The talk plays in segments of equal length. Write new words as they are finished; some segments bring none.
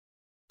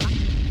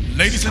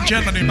Ladies and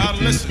gentlemen, you're about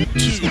to listen to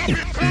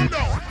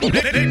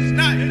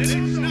Midnight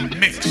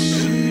Mix.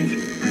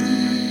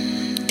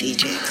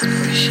 DJ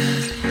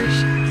Explosion.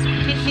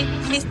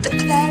 Mr.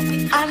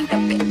 Clappy on the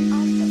beat.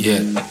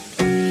 Yeah.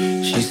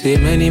 She say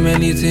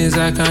many things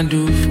I can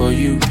do for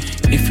you.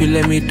 If you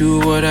let me do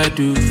what I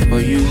do for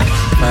you.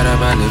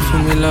 Farabalẹ̀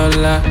fún mi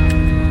lọ́la.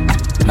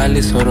 A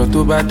lè sọ̀rọ̀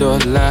tó bá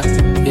dọ̀la.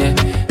 Yeah.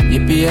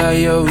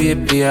 Yippee-yi-yo,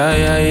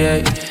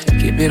 yippee-yi-yi.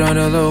 Keep it on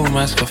the low,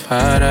 my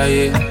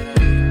safari, yeah.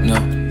 No,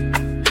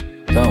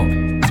 don't.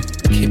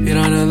 Keep it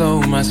on the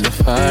low, my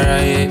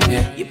safari,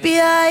 yeah.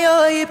 Yippee-yi-yo,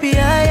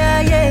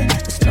 yippee-yi-yi.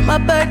 It's not my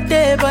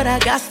birthday, but I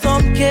got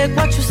some cake.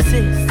 What you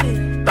say?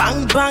 Bang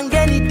bang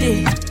any day.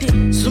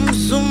 Zoom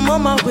zoom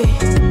on my way.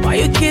 Why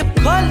you keep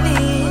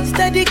calling?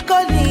 Steady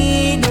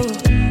calling,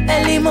 oh.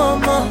 Early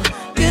mama,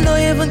 you know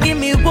even give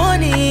me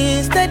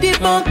warning. Steady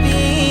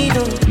bumping,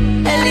 oh.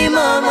 Early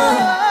mama.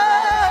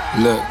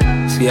 Look,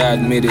 see I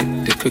admit it.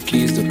 The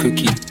cookie is the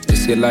cookie. They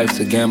say life's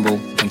a gamble.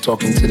 I'm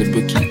talking to the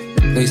bookie.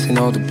 Placing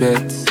all the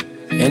bets.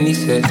 Any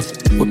sets.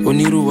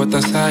 Oniru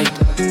water side.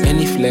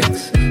 Any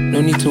flex.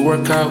 No need to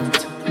work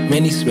out.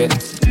 Many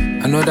sweats.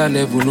 Another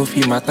level, no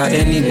fee matter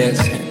any less.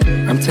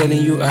 I'm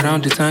telling you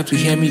around the time to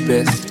hear me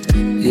best.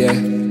 Yeah.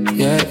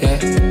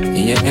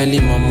 In your early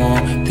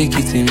mama, take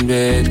it in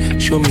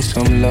bed. Show me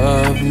some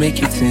love,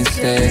 make it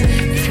instead.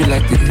 If you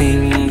like the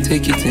thing,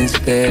 take it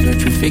instead. Don't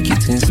you fake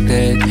it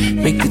instead,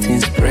 make the thing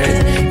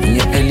spread. In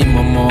your early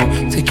mama,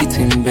 take it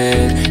in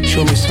bed.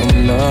 Show me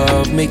some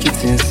love, make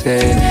it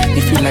instead.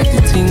 If you like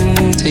the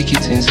thing, take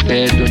it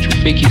instead. Don't you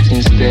fake it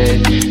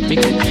instead,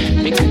 make it.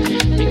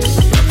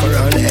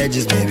 Around the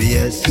edges, maybe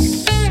yes.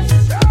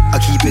 I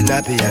keep it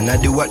nappy and I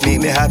do what make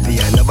me happy,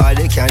 and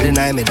nobody can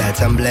deny me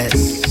that I'm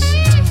blessed.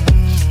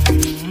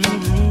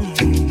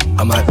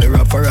 I might be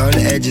rough around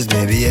the edges,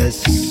 maybe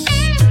yes.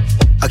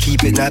 I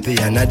keep it nappy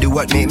and I do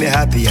what make me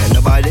happy, and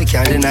nobody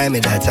can deny me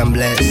that I'm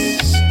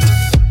blessed.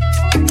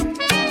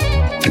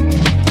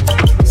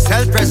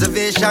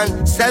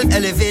 Self-preservation,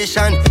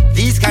 self-elevation.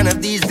 These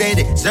days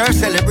deserve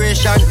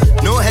celebration.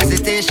 No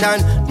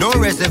hesitation, no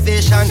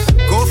reservation.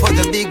 Go for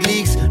the big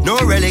leagues, no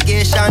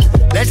relegation.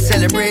 Let's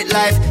celebrate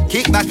life,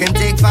 kick back and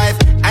take 5,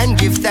 and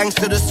give thanks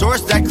to the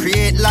source that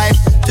create life.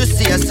 To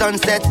see a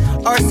sunset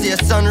or see a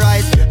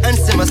sunrise, and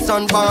see my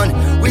son born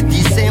with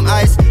these same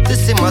eyes. To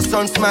see my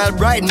son smile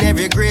bright in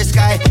every grey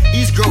sky.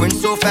 He's growing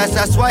so fast,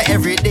 that's why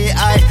every day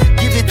I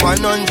give it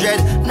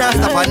 100, now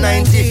stop at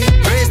 90.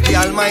 Praise the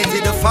Almighty,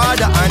 the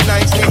Father and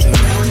 90.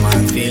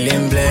 I'm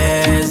feeling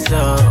blessed,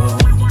 oh.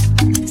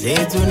 Say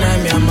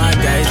tonight me and my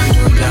guys we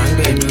go down,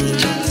 baby.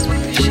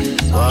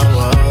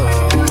 Whoa.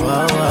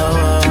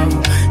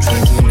 Say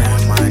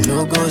tonight man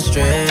no go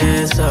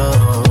stress,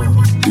 oh.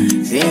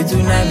 Say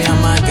tonight me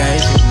and my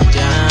guys we go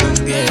down,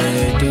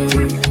 baby.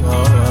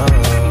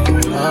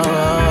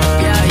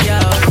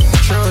 Yeah,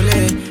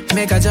 truly.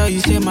 Make I tell you,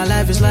 say my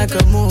life is like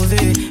a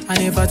movie. And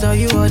if I tell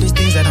you all these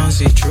things I don't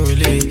see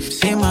truly,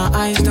 say my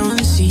eyes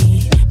don't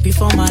see.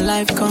 Before my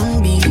life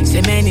come be,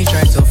 say many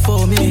try to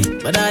fool me,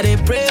 but I dey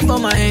pray for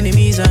my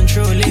enemies and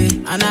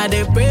truly, and I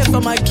dey pray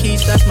for my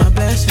kids, that's my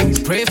blessing.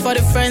 Pray for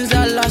the friends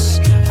I lost,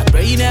 I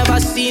pray you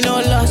never see no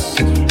loss.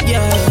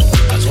 Yeah,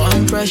 that's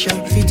one pressure,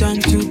 if you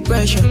turn to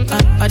pressure,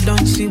 I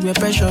don't see where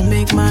pressure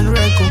make man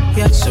record.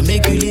 Yeah, so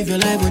make you live your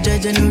life with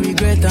judge and no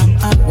regret.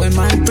 When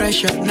man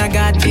pressure, now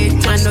God did,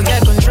 man don't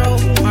get control.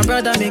 My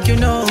brother make you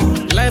know,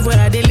 life where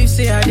I dey live,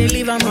 say I dey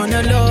live, I'm on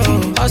the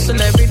low.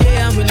 Hustle every day,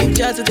 I'm willing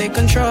just to take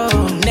control.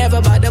 Never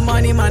about the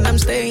money, man, I'm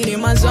staying in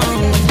my zone.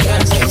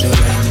 Yeah, say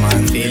tonight,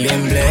 man,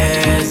 feeling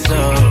blessed, oh.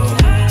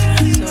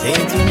 Say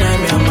tonight,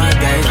 me and my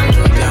guys, we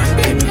go down,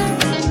 baby.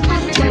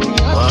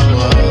 Whoa.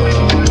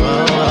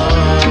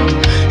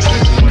 Say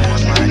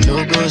tonight, man, no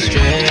go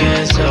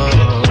stress, oh.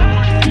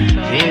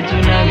 Say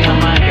tonight, me and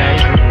my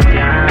guys, we go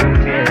down,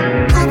 baby.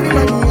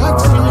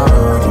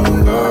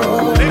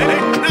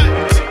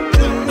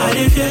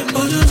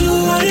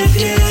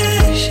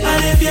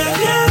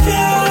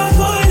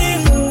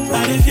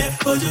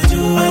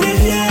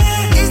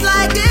 It's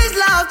like this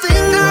love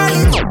thing, girl.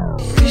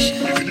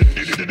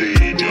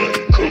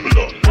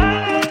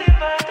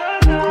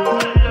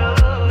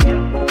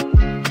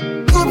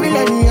 Come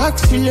let me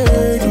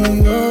accelerate,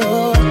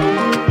 oh.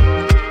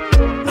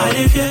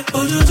 Fier,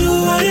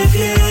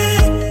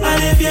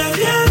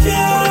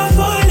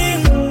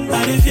 falling.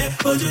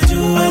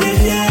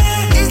 Fier.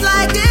 It's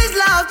like this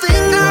love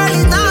thing, girl.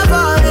 It's not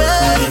for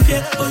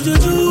fier,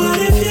 falling.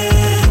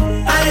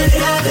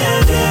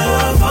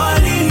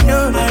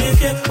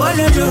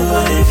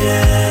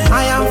 I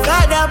am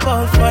fed up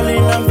of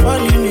falling, I'm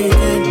falling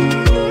again.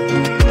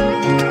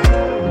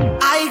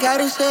 I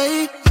gotta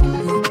say,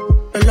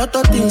 a lot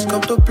of things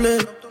come to play.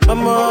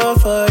 I'm all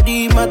for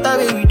the matter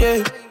every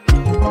day.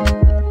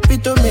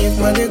 Fit to make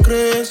my day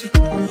crazy.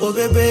 Oh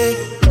baby,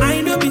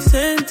 I know be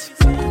sent,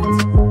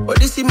 but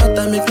this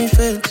matter make me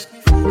faint.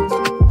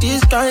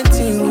 This kind of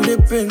thing with the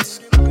prince.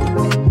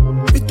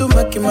 Fit to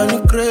make my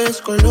day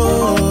crazy.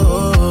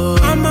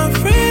 I'm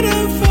afraid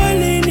of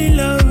falling in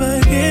love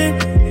again.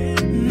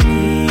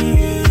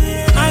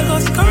 I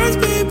got scars,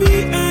 baby.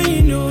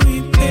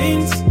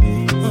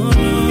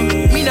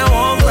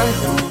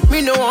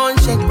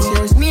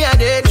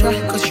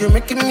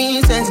 making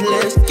me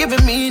senseless,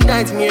 giving me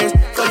nightmares.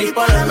 Call the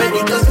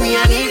paramedics, me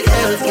I need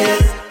healthcare.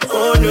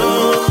 Oh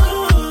no,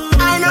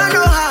 I don't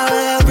know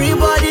how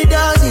everybody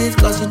does it,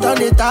 cause it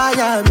don't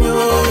tire me.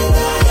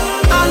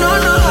 I don't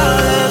know how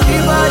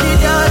everybody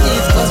does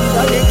it, cause it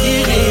don't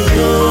kill me.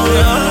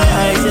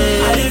 I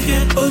say, I if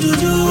you, oh do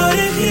do, what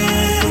if you,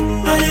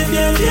 and if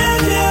you,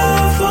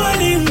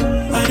 falling,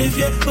 and if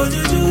you, oh do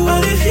do,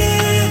 what if you.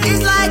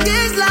 It's like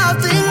this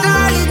love thing,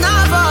 girl, it's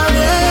not for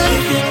me. And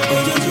if you,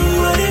 oh do do,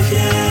 what if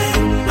you,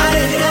 and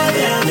if you,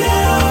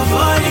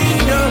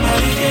 falling,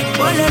 and if you,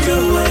 what do do,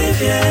 what if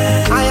you.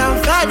 I am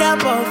fed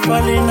up of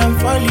falling, I'm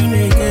falling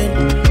again.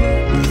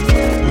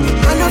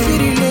 I know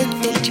feel relate,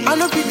 I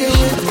know feel the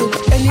way to.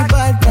 Any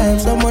bad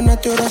times, someone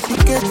not to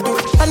get to.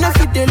 I know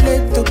feel the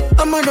late to,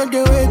 I'm on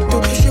the way to.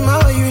 See my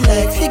way you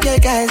like, figure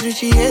guys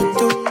which you hate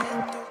to.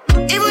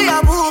 Even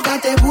your boo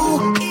got a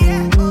boo.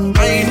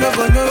 I ain't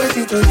never know what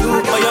to do.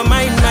 For your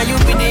mind, now you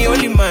be the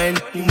only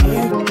mind. You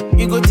move,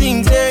 you go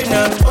think, say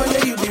now, only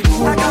you be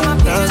cool.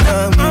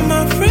 I'm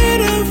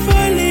afraid of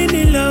falling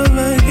in love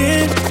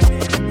again.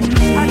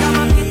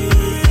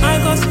 I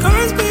got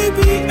scars,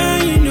 baby,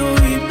 and you know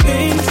it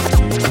pains.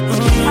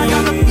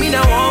 Me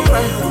no one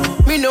cry,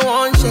 me no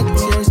one shed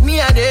tears. Me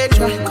I dey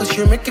try, cause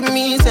you're making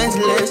me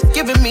senseless,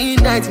 giving me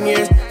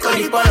nightmares. Call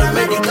the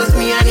paramedics,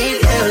 me I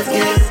need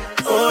healthcare.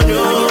 Oh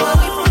no,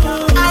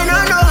 I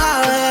don't know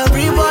how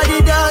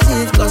everybody does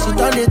it, cause it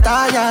don't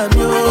tire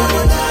me.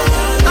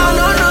 I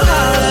don't know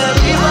how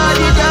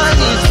everybody does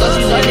it, cause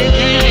it don't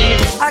kill me.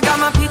 I got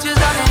my peaches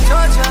out in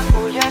Georgia,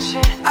 oh yeah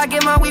shit. I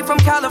get my weed from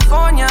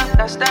California,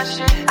 that's that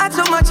shit. I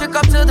took my chick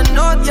up to the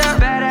north, yeah,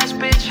 badass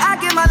bitch. I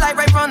get my light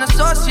right from the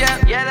source, yeah,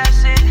 yeah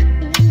that's it.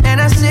 And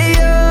I see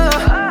you,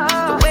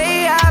 the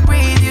way I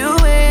breathe you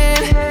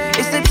in,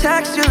 it's the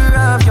texture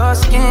of your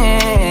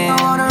skin. I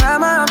wanna wrap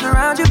my arms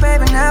around you,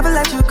 baby, never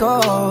let you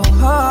go.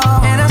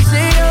 And I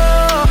see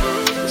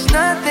you, there's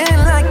nothing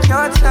like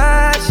your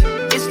touch.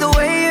 It's the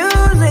way you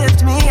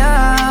lift me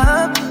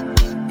up,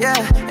 yeah.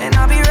 And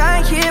I'll be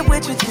right here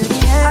with you till the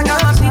end. I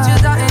got my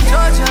peaches out in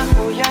Georgia,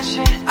 oh yeah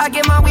shit. I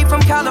get my weed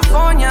from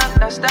California,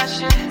 that's that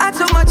shit. I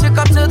took my chick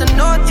up to the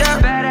north, yeah,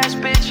 badass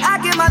bitch.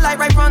 I get my light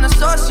right from the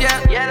source,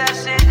 yeah, yeah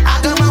that's it. I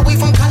got my weed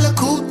from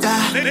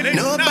Calacuta,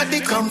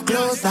 nobody come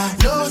closer,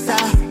 closer.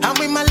 I'm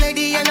with my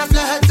lady and I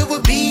fly her to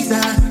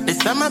Ibiza. The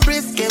summer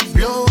breeze get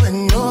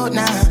blowing, no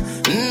nah.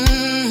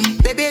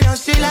 Baby don't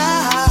she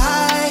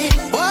lie,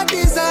 what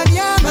is on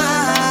your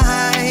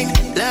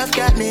mind? Love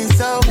got me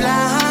so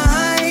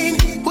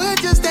blind, would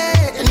you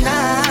stay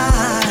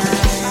tonight?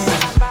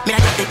 Me I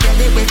got the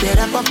belly with it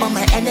up on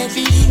my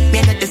energy.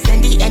 Me not to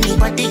send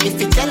anybody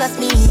if you jealous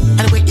me.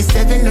 And wait you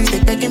 7 months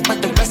they begging for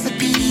the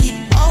recipe.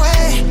 Oh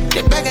hey,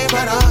 they begging for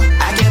all.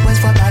 I get ones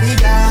for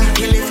Bariga,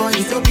 kill it for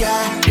Ethiopia.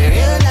 The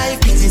real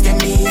life pieces than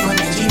me for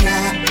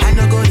Nigeria. I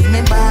no go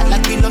remember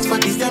like we lost for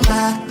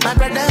December. My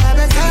brother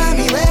haven't told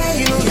me where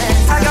you at.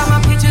 I got my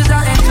peaches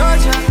out in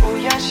Georgia, oh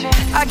yeah shit.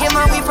 I get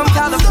my weed from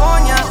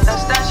California,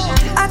 that's that shit.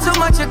 I took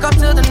my chick up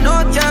to the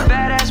north, yeah,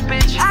 badass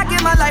bitch. I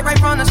get my light right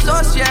from the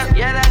source, yeah,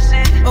 yeah that's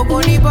it.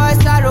 Ogoni boys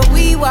start a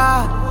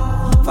weewa.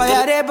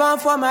 Fire they burn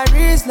for my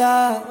wrist,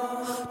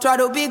 love. Try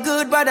to be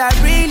good, but I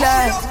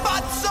realize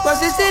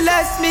cause it still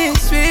lets me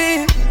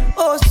swim.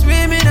 Oh,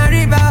 swim in a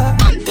river.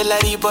 The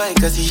lady boy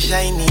cause he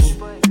shiny.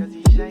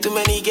 Too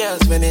many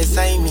girls when they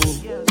sign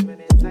me.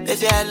 They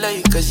say I love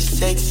you cause you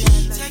sexy.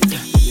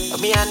 But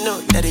me I know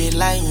that they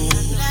lying.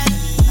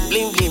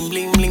 Bling bling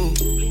bling bling.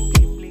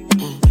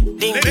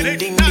 Ding ding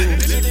ding ding.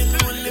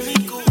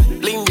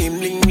 Bling bling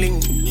bling bling.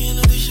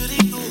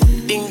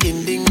 Ding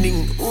ding ding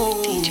ding.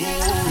 Ooh.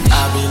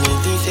 I've been in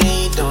things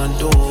say don't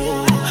do,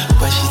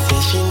 but she say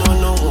she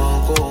no one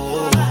go.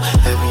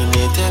 Every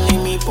day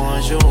telling me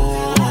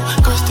bonjour,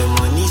 cause the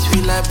money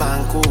sweet like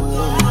banco.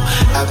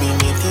 I've been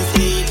in things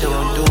say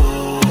don't do,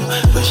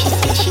 but she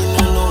say she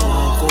no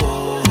one go.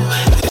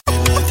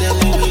 Every day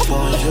telling me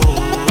bonjour,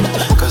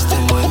 cause the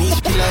money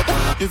sweet like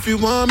banco. If you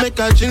want make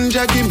a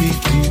ginger, give me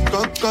the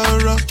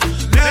kokoro.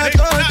 Let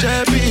go,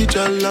 Jabby,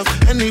 your love.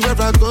 Anywhere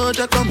I go,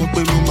 just come up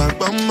with me,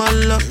 my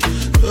love.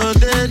 Oh,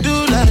 they do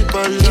like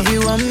ball. If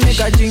you want make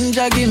a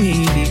ginger, give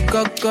me the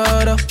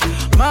kokoro.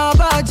 My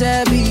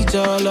body beat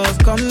your love.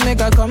 Come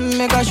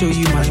make a show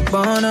you my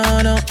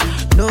banana.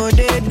 No,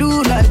 they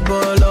do like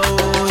bolo.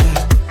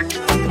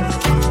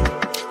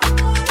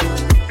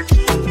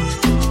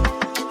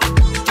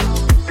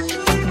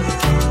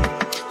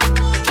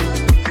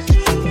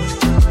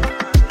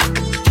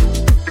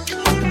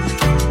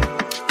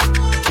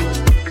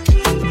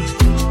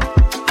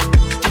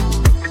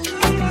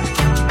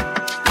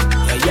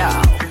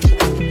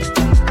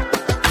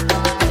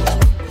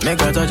 Make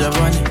a touch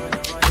upon it.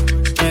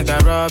 Make a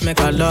rub, make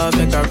a love,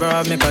 make a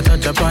rub, make a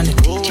touch upon it.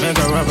 Make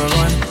a rub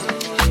upon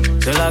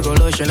it. Till I go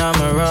lotion,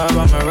 I'ma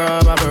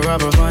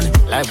rub upon it.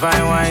 Like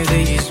fine wine,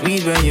 say you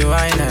sweet when you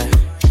wine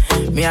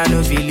it. Me, I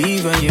know feel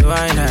leave when you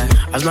wine it.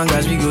 As long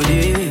as we go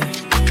there,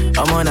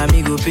 I'm on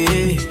amigo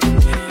pay.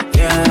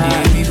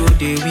 Yeah, we go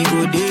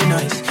there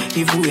nice.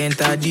 If we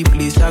enter the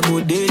place, I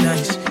go day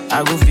nice.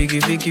 I go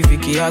fiki,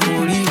 I go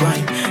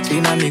rewind. Say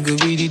now me go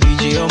be the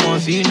DJ, I'ma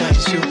feel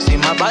nice. So, say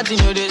my party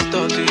know they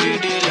start to the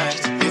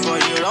daylight. Before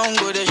you run,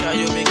 go the shot,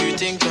 you make you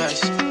think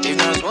twice. If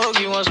not smoke,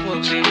 you want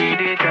smoke, say we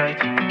day tight.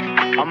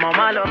 I'm on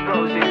my love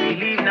go, say we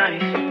live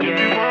nice.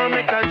 Yeah. You want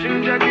make a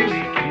ginger, give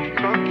me.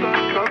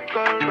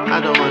 I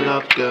don't want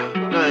love, girl,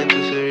 nothing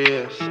too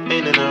serious.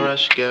 Ain't in a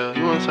rush, girl,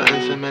 you want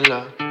something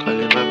similar.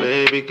 Calling my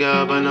baby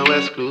girl, but no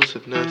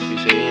exclusiveness. You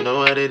say you know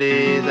what it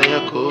is, and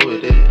you're cool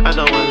with it. I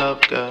don't want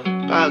love, girl,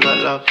 but I got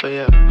love for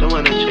you. Don't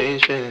wanna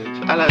change things,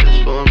 I like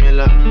this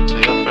formula. So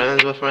your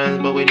friends were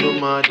friends, but we do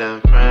more than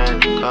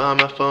friends. Call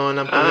my phone,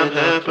 I'm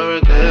here for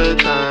a good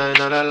time,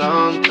 not a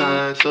long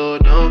time, so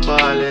don't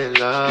fall in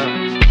love.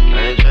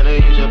 I ain't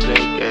tryna use your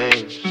play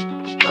games,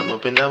 I'm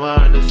hoping that we're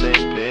on the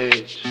same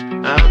page.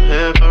 I'm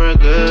here for a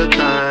good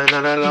time,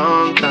 not a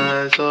long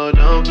time, so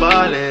don't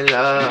fall in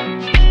love.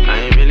 I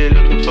ain't really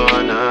looking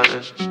for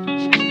nothing,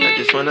 I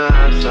just wanna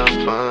have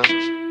some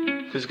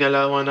fun. Cause girl,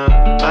 I wanna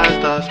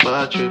 5-star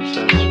spa trips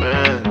as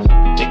friends.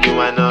 Make you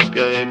wind up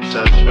your hips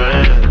as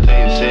friends.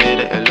 Say you say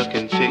that you're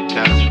looking thick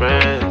as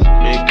friends.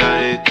 Make I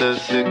hate a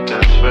sick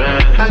as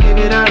friends. I give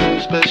it a real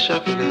special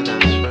feeling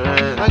as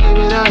friends. I give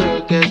it a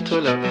real get to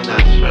loving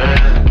as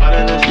friends.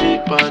 Falling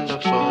asleep on the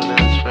phone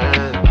as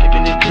friends.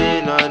 Keeping it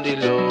in on the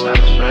low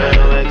as friends.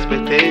 No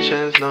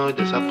expectations, no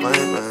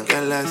disappointment.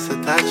 Get less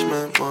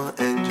attachment, more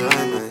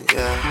enjoyment,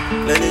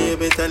 yeah. Lately you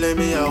be telling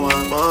me I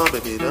want more.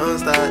 Baby, don't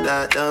start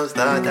that,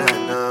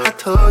 no. I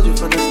told you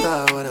from the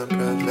start what I'm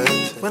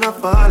preferring. When I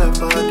fall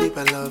deep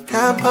in love,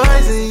 can't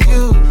poison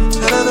you.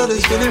 And I know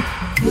this feeling.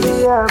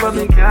 Yeah, but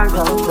me can't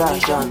come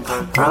back. I'm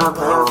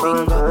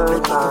perfect.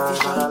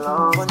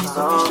 Funny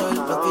stuff, you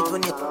love it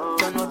when you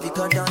turn up, you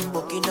go down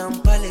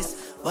Buckingham Palace.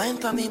 Wine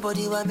for me,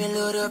 body, when me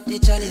load up the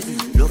chalice.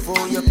 Love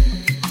for you,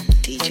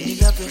 DJ.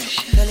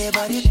 Tell your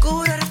body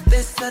good or the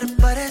best or the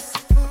baddest.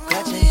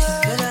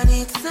 Girl, I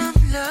need some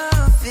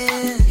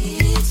loving.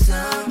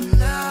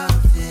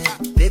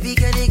 Baby,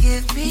 can you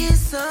give me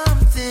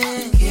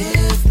something?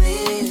 Give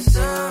me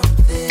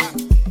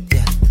something.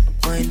 Yeah,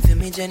 wine for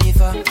me,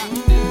 Jennifer.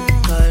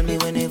 Call me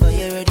whenever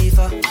you're ready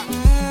for. Girl,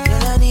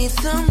 I need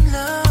some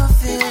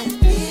loving.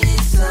 Need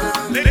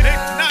some loving.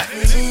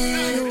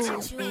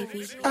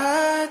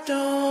 I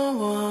don't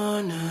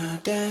wanna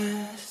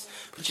dance,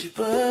 but you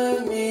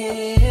put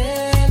me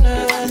in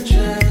a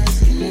trance.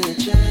 Give me a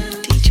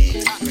chance.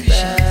 DJ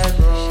Bad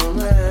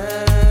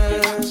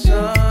romance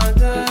on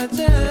the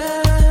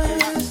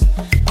dance.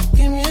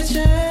 Give me a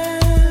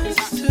chance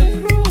to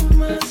prove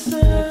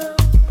myself.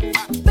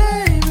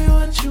 Baby,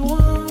 what you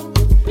want?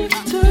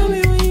 Tell me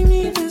when you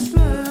need this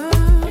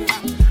love.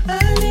 I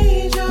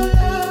need your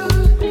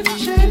love,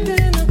 shaped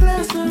in a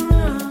glass of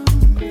rum.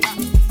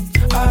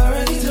 I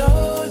already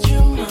told you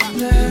my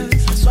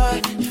plans, that's why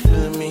you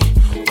feel me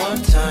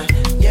one time.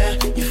 Yeah,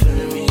 you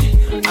feel me,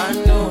 I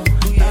know.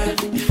 Yeah,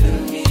 you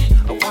feel me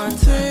one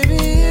time.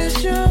 Baby, it's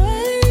your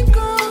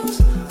ankles,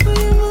 but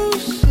you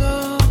move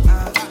slow.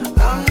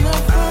 I'm not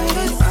from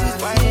the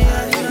city,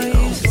 I'm not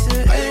used to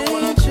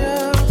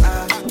angels.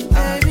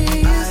 Baby,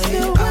 it's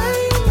the way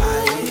you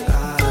move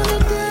on the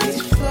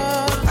dance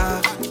floor.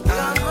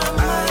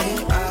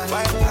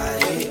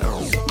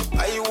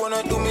 Why you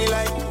wanna do me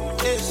like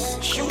this?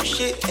 Shoot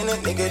shit and a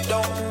nigga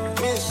don't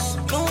miss.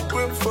 No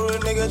grip for a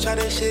nigga try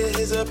to share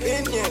his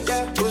opinion.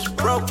 Yeah, was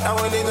broke, now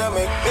a nigga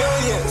make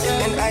millions.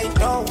 And I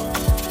know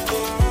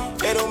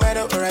it don't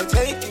matter where I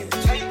take you.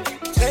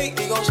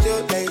 We gon'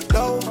 still lay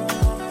low.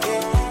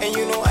 Yeah, and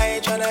you know I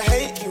ain't tryna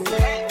hate you,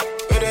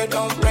 but it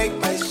don't break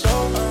my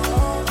soul.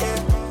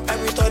 Yeah, I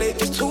restarted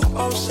this 2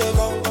 months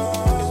ago.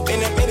 It's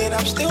been a minute,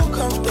 I'm still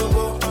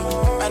comfortable.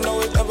 I know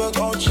it's never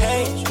gon'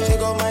 change.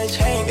 Take off my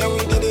chain, and we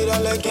did it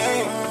all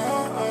again.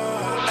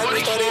 I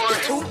restarted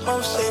this 2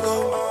 months ago.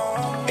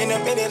 In a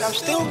minute, I'm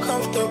still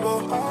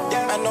comfortable.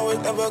 Yeah, I know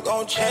it's never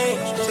gon' change.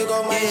 Take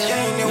off my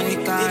chain, and we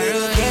did it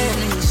again.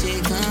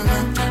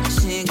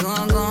 She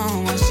gon'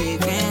 go, she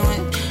gon'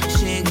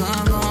 she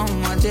gon' go,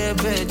 my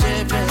jepe,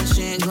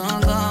 she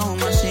gon' go,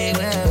 my she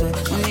grab.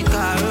 When the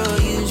car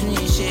use me,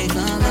 she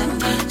gon'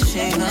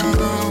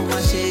 go, my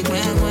she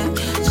grab.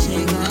 She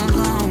gon'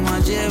 go, my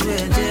jepe,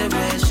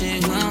 she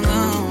gon' go,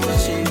 my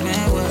she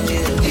grab.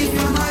 If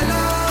you're my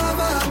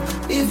lover,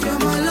 if you're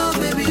my love,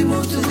 baby,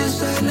 move to the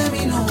side, let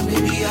me know,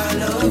 baby, I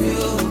love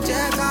you.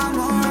 Check out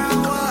more.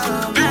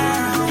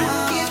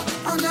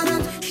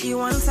 She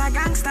wants a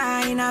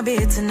gangster in a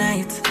bed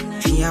tonight.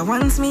 She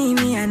wants me,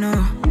 I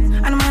know.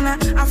 And man,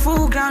 a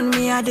full ground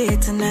me a day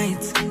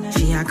tonight.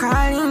 She a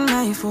calling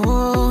my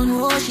phone.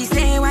 Oh, she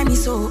say why me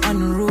so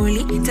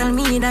unruly. Tell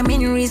me the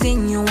main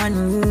reason you want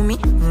me.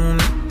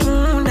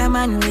 The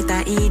man with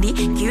a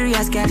ED.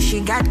 Curious girl, she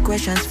got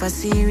questions for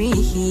Siri.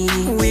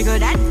 We got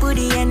that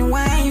booty and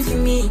wine for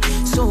me.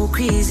 So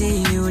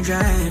crazy, you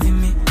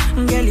driving me.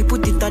 Girl, you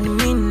put it on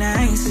me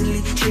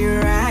nicely. She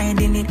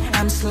riding it,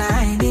 I'm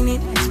sliding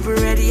it.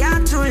 Spread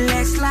your 2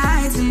 legs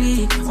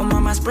slightly. Oh,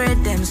 mama,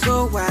 spread them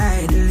so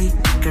widely.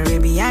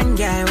 Caribbean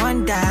girl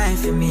won't die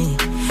for me.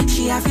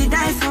 She have to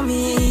die for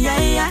me, yeah,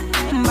 yeah.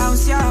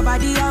 Bounce your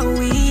body out,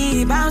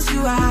 we bounce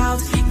you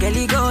out.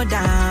 Girlie go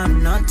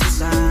down, not to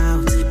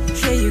south.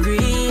 Sure you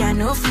agree, I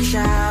know fish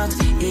out.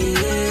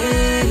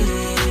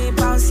 Hey,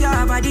 bounce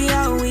your body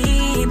out,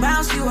 we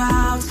bounce you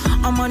out.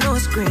 I'm on no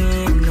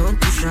scream, no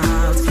to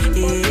shout.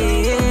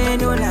 Hey,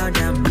 no loud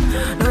them,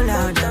 no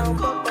loud them.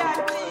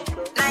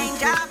 Nine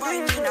job, boy,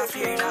 me no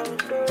fear now.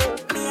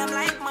 Me, I'm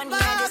like money, I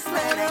just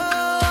smell it.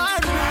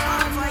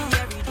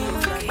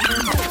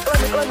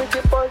 Gonna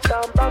keep on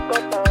down, back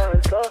up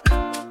and so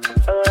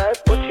I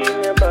put you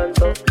in your band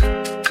up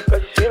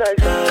cause you see like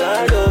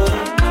salad.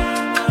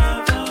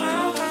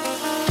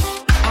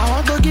 I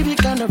want to give you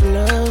kind of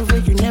love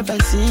that you never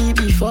see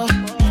before.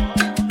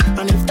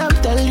 And if them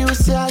tell you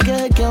say I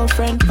get a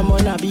girlfriend, I'm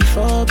on a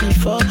before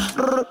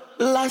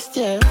last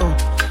year, oh.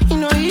 You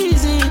know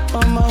easy,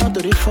 mama,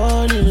 do they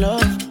fall in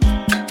love?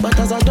 But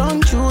as I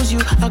don't choose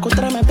you, I could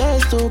try my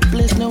best to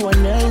place no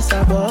one else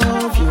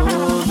above you,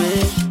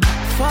 babe.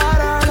 For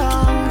a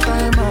long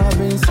time I've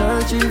been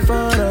searching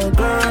for a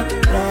girl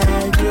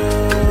like you.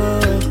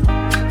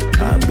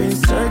 I've been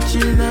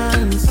searching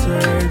and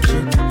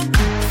searching.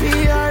 For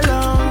a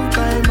long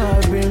time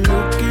I've been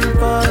looking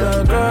for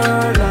a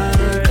girl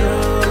like you.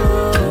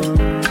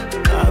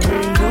 I've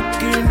been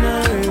looking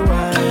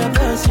everywhere. I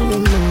have seen you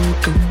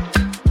looking,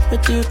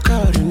 but you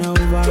caught in a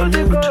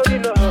overload.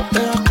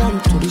 I come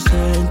to the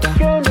center,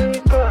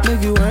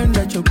 make you wind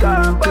that you're good.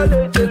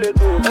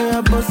 I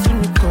have seen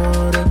you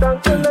caught.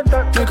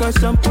 Make a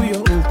sample your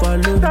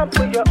overload.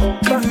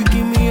 If you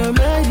give me a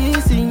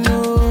medicine,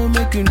 no,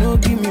 make you no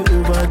give me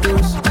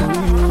overdose.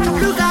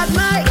 Look at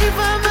my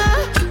Ifama,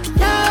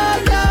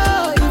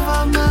 yo,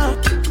 Ifama.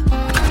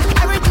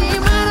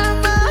 Everything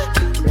marama,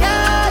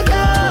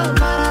 yo,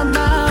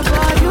 marama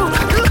for you.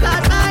 Look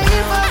at my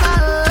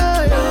Ifama,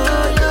 yo,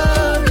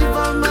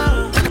 Ifama.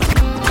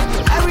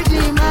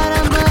 Everything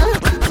marama,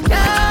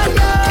 yo,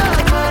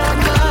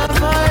 marama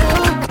for you.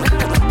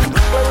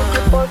 When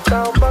you put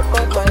down back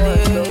on my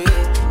leg.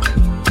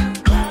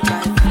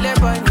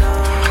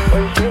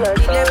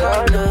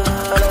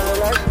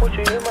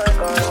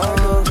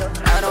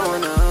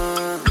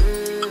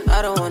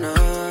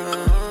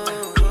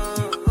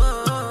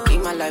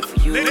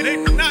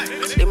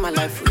 Live my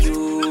life for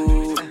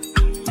you.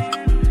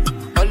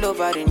 All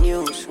over the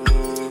news,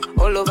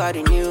 all over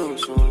the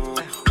news.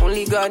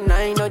 Only God and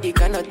I know the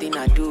kind of thing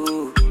I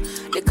do,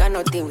 the kind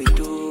of thing we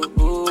do.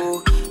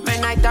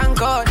 Man, I thank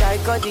God I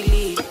got the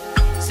lead.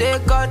 Say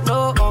God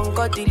no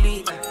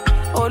ungodly.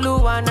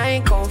 Oluwa I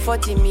ain't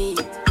comforting me.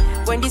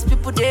 When these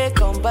people they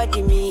come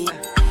body me.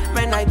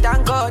 Man, I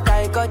thank God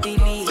I got the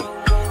lead.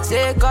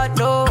 Say God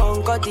no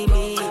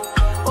ungodly.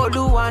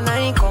 Oluwa I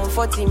ain't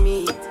comforting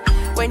me.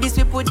 When these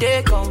people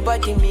they come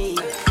body me.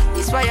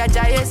 It's why I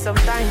die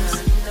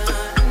sometimes.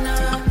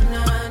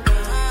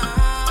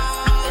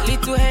 A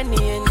little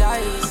Henny and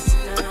ice.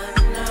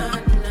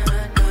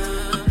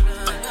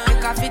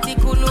 Make a fitty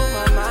cool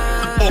my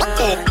mind.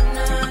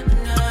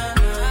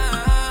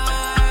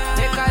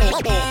 Make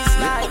a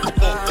slide.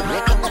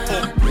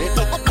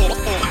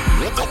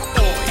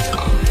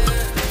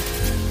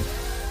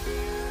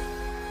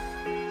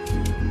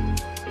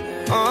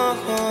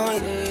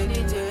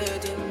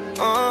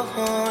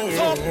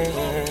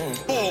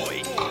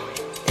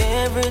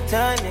 Every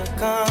time you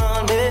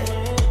call me,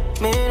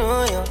 me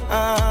know you're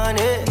on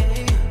it.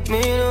 Me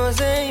know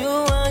say you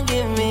want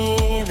give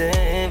me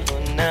the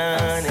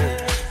banana.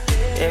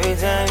 Every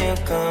time you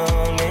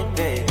call me,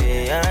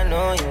 baby, I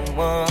know you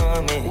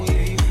want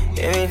me.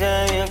 Every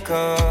time you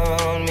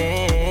call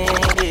me,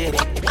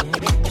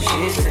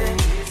 she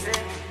said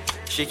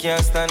she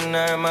can't stand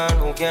her man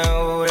who can't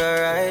hold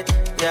her right,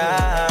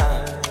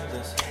 yeah.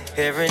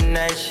 Every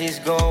night she's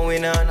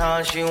going on,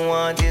 all she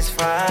wants is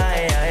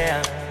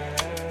fire.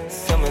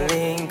 So we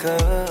link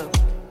up,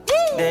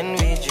 then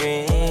we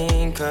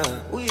drink up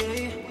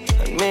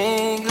and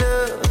make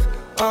love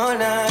all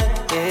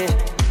night, yeah.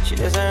 She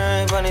doesn't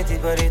ride on the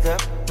tip of the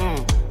top,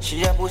 She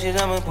just pushes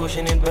and I'm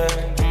pushing it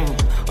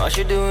back, All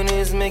she doing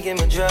is making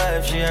me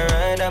drive. She a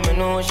ride and I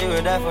know she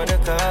would die for the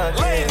car,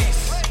 yeah.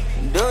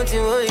 Don't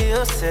you worry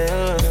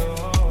yourself,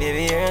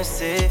 baby, you're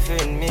safe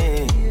with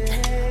me.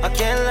 I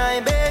can't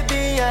lie,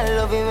 baby, I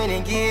love it when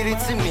you give it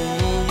to me,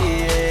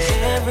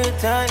 yeah. Every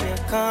time you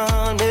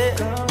call me,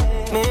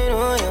 me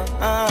know you're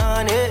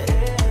on it.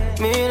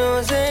 Me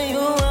know say you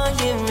want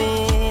give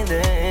me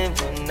the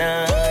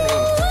banana.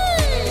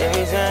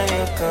 Every time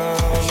you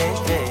call me,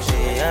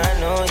 baby, I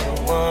know you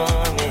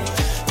want me.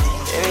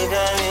 Every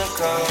time you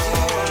call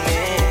me,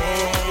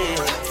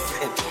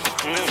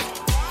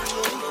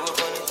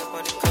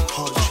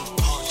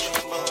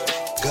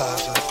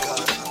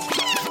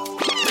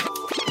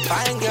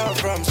 Fine girl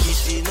from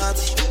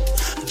Cincinnati.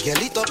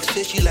 Girl it up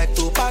say she like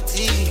to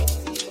party.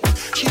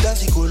 She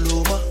dance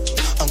Koloma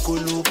and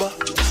Koloba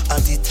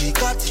and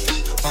Titikati.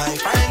 My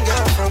fine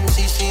girl from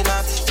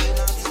Cincinnati.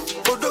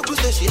 Odogu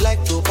say she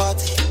like to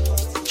party.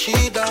 She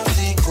dance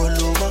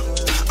Koloma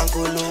and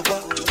Koloba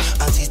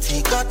and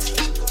Titikati.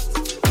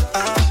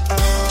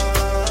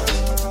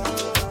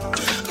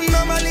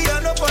 Normally I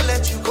no go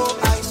let you go,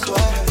 I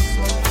swear.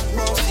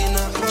 No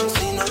sinner, no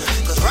sinner.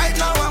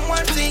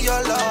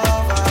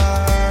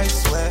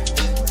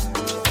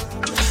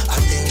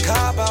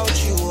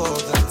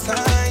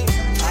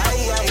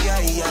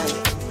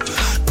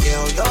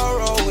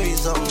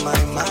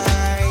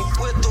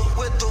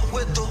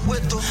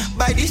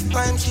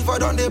 time she for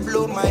done they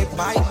blow my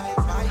pipe.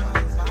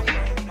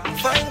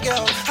 Fine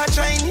girl, her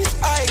Chinese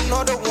eye,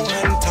 not the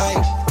one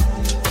type.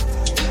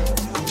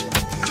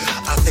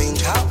 I think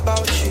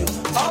about you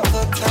all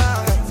the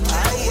time.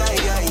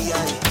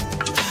 Aye.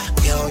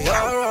 Girl,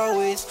 you're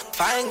always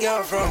fine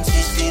girl from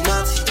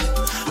Cincinnati.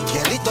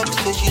 Girl, it up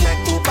say she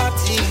like to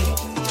party.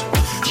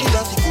 She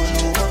does it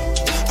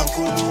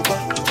Kuluba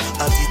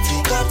and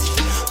Titikati.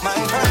 My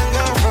fine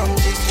girl from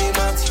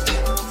Cincinnati.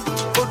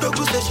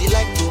 Odogu say she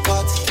like to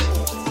party.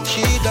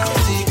 She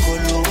does it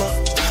Kuluba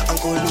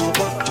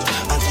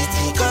and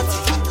Titikati.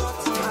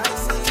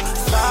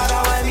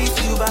 Father, I miss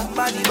you back,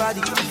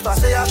 body. If I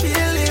say I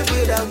feel live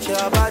without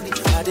your body,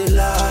 I dey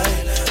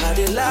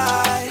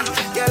lie.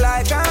 Girl,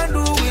 I can't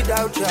do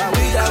without you.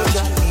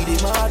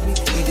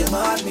 He dey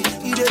mad me.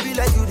 He dey be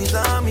like you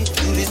deserve me.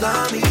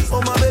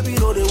 Oh my baby,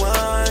 no they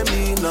want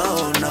me.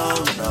 No.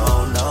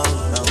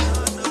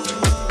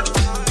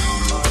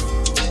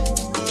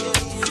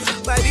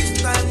 By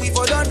this time we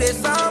for done the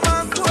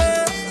summer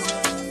quest.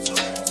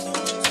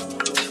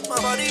 My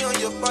body on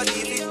your body,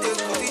 it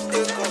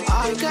take.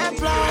 I got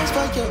plans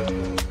for you.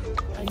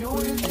 I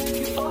know you take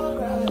you for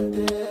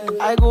granted.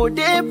 I go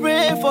there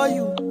pray for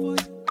you.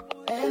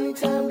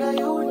 Anytime that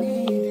you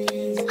need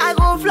it, I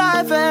go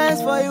fly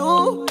fast for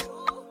you.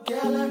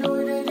 Girl, I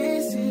know they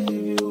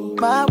deceive you.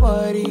 My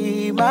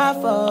body, my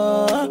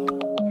fault.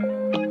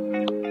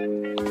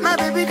 My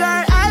baby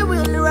girl, I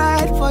will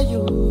ride for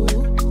you.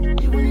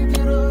 Even if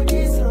the road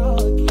is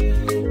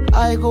rocky,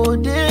 I go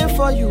there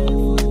for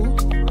you.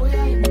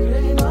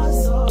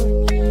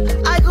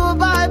 I go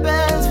buy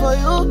bands for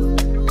you.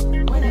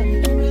 When I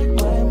need to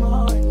make my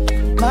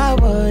money. My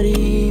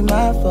body,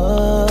 my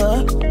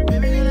fault.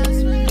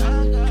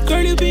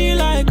 Girl, you be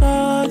like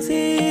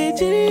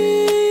oxygen.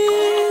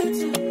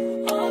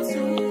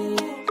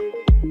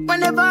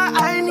 Whenever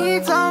I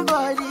need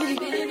somebody,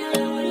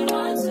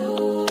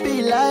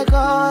 be like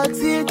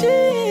oxygen.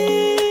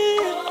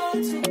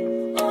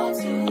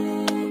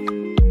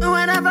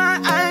 Whenever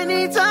I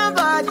need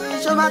somebody,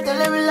 show my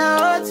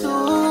love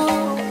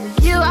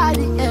too. You are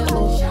the air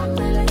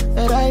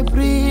that I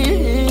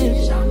breathe.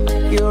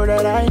 You're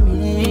that I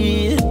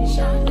need.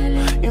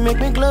 You make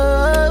me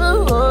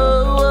glow.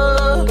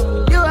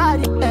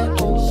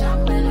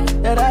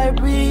 That I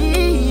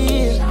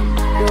breathe,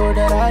 you're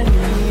that I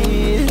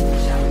need.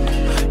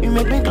 You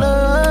make me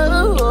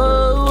glow.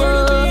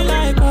 Girl, you be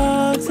like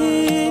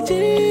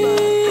oxygen.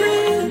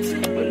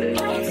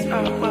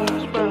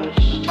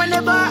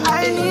 Whenever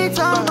I need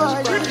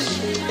somebody,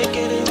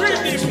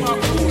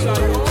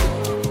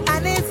 I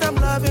need some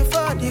loving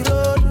for the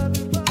road.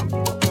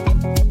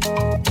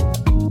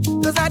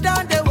 'Cause I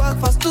don't they work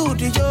for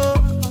studio.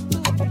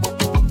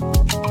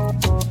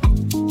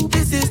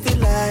 This is the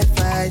life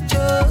I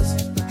chose.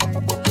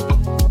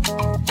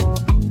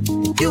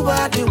 You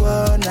are the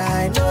one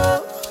I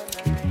know.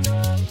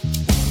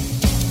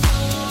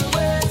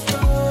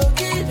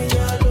 Give me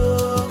your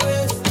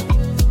lowest.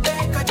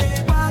 Make a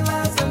day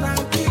balance and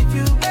I'll give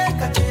you.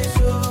 Make a day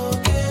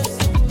showcase.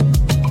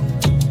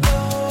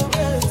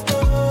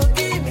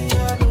 Give me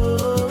your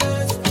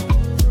lowest.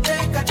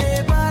 Make a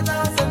day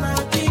balance and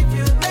I'll give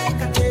you.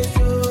 Make a day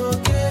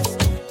showcase.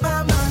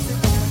 Mama,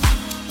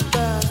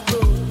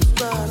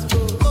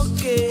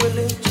 okay.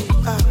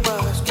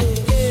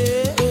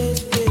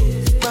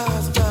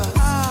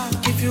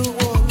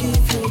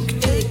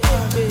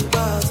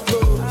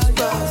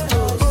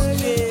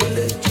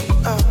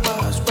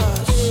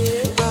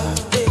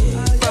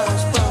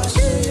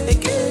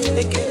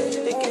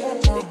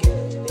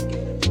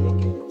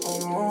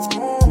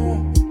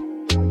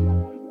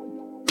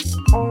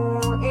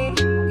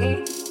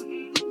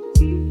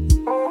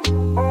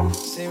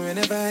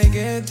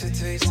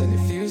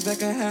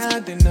 like I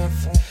had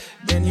enough.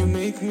 Then you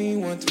make me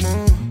want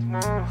more.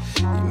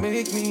 You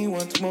make me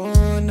want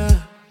more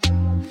now.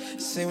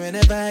 Say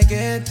whenever I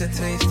get the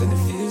taste and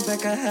it feels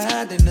like I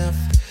had enough.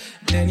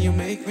 Then you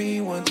make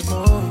me want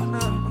more.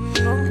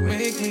 You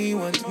make me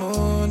want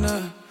more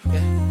now. Yeah.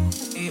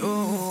 Hey,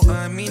 oh,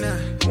 Amina.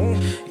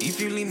 If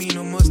you leave me,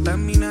 no more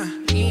stamina.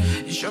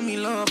 You show me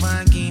love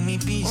and give me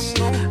peace.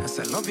 As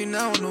I love you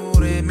now, no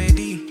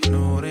remedy,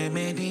 no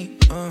remedy.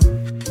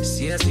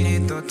 See, I see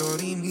they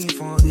torturing me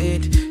for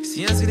head.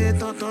 See, I see they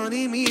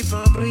torturing me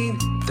for brain.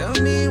 Tell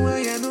me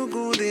why I no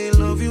go, they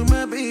love you,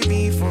 my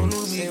baby. Follow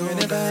me. Say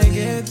whenever I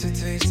get to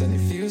taste and it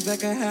feels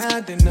like I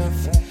had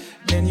enough.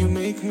 Then you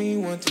make me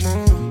want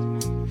more.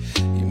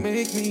 You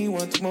make me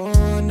want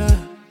more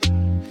now.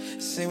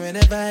 Say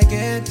whenever I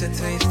get the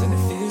taste and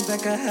it feels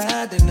like I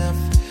had enough.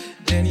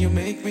 Then you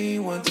make me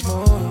want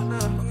more.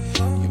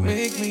 You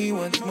make me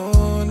want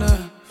more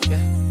now. Yeah.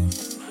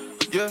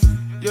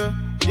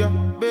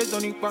 Based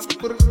on the back,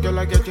 girl,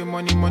 I get your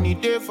money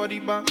day for the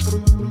back.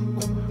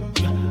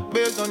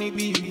 Based on the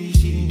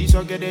BBC, this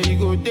all get there, you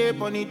go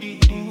tape on the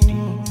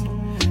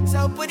DD.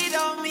 So put it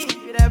on me.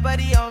 Get that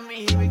body on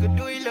me, we could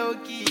do it low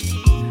key.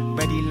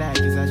 Body like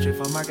it's a straight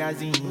from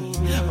magazine.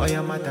 Oh,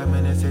 your mother,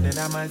 man, I said that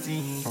I'm a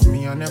scene. For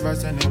me, I never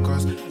send it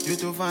cause you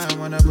too fine,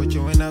 wanna put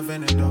you in a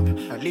Venom.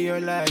 I live your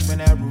life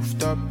in a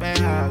rooftop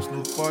penthouse.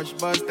 No Porsche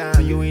bust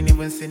down, you ain't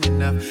even seen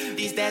enough.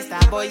 This that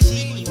star boy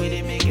shit, where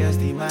they make girls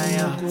stay my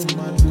house.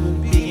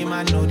 Big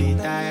man know they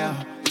tire.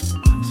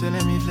 So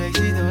let me flex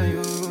it on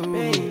you,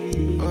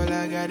 baby. All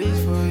I got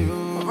is for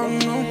you. Oh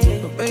no,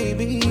 but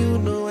baby, you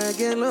know I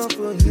get love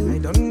for you. I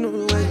don't know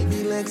why you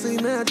be like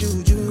saying I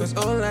juju. Cause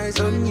all eyes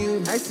on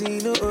you. I see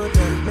no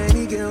other.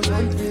 Many girls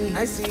want me.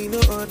 I see no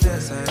other.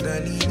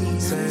 Suddenly,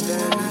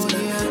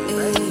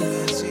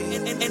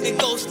 and it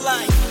goes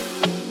like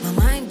my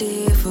mind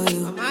there for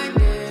you.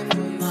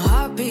 My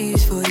heart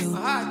beats for you.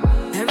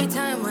 Every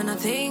time when I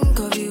think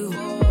of you,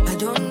 I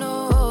don't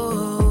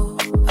know.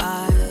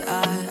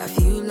 I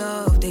feel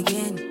loved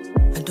again.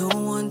 I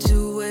don't want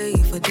to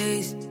wait for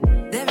days.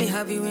 Let me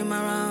have you in my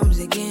arms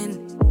again,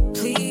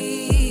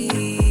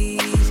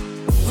 please.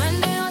 When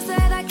they all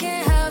said I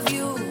can't have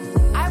you,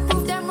 I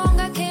proved them wrong,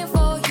 I came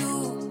for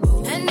you.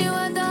 And you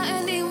were done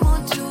and they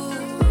want to.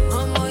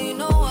 Mama, you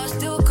know I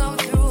still come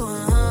through,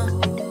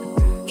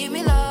 Give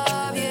me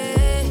love,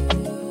 yeah.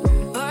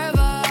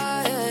 Forever,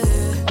 yeah.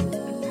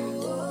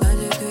 I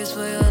just wish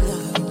for your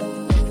love.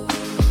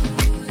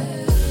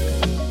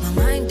 My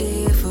mind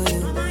there for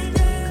you.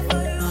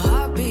 My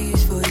heart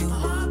beats for you.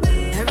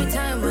 Every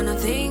time when I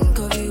think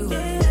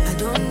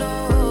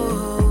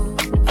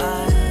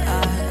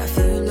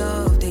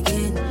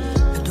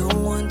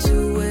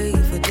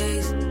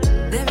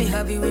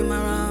you in my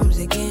arms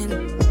again,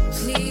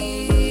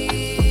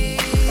 please.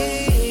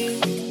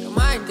 Your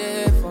mind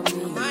there for me.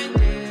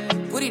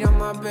 Put it on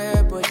my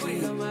bed,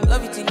 body.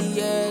 Love it till the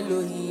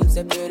yellow heat.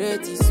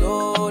 Separate the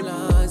soul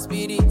and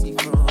spirit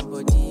from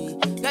body.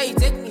 Yeah, you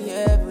take me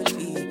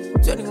heavenly.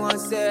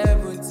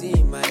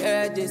 21:17, my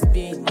head is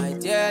spin. My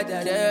dear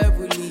that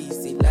heavily.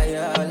 Say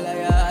liar,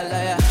 liar,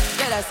 liar.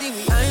 Girl, I see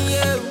me and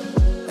you.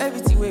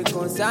 Everything will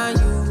consign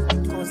you,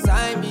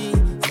 consign me.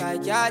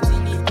 Psychiatry,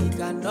 it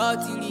cannot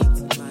delete.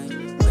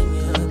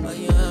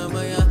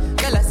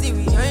 Girl, I see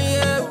we on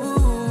you.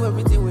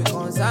 Everything will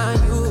consign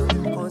you,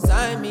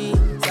 consign me.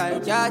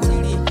 Psychiatry,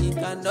 it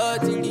cannot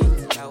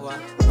delete our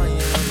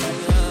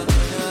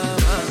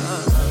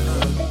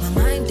my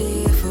mind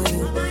there for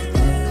you.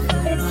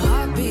 My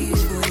heart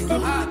beats for you.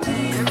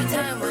 Every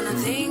time when I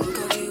think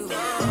of you, I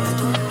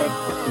don't know.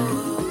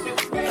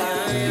 I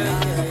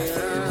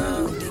feel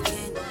loved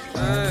again. I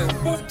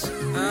don't want to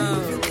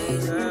for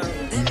days.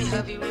 Let me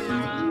have you in my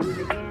arms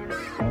again.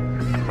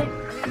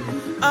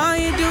 All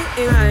you do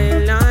is lie.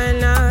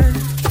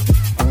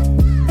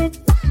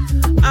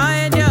 All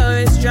you do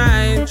is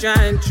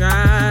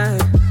try.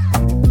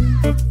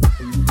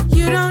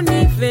 You don't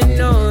even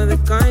know the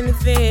kind of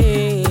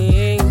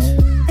things,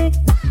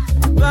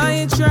 but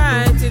you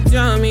try to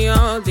tell me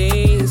all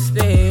these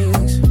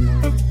things.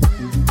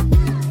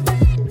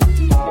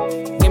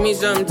 Give me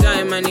some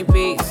time, I need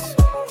peace.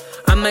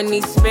 I'ma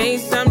need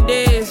space some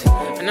days,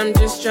 and I'm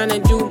just trying to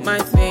do my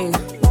thing.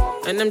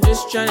 And I'm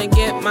just trying to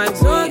get my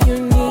way. You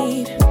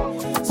need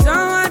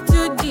someone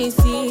to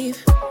deceive,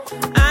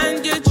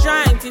 and you're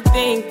trying to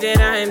think that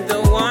I'm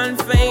the one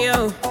for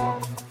you.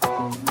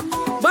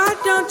 But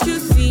don't you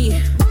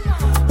see,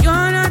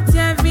 you're not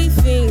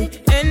everything,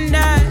 and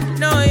I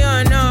know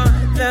you're not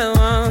the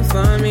one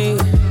for me.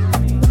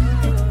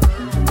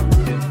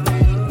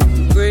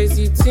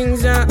 Crazy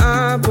things are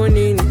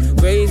happening,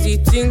 crazy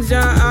things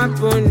are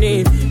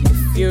happening.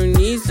 If you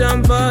need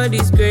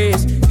somebody's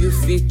grace, you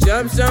fit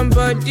up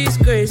somebody's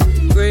grace.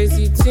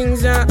 Crazy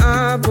things are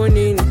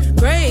happening,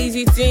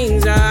 crazy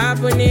things are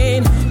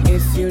happening.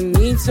 If you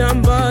need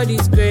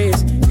somebody's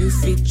grace, you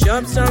fit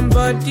up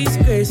somebody's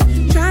grace.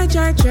 Try.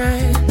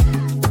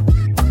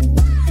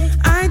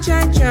 I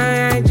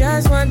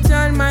just want to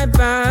turn my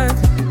back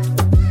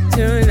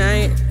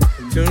tonight.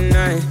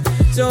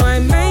 So I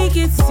make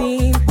it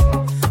seem,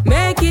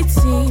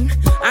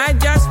 I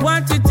just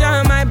want to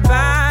turn my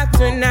back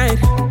tonight.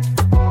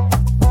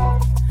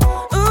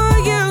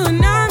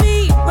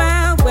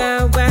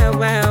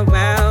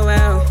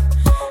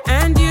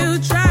 And you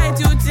try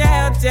to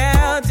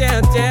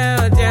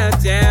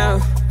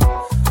tell.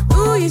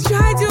 Ooh, you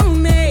try to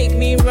make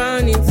me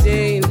run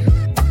insane.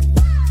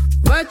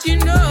 But you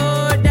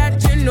know that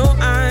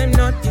I'm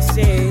not the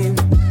same.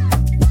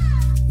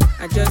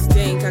 I just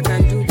think I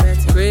can do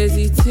better.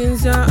 Crazy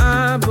things are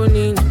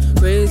happening.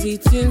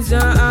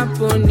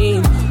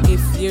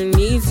 If you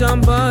need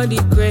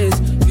somebody's grace,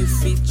 you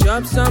fit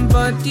up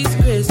somebody's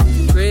grace.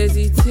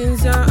 Crazy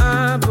things are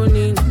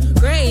happening.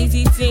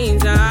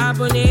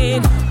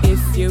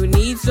 If you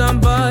need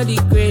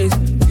somebody's grace,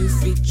 you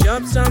fit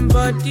up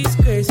somebody's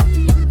grace.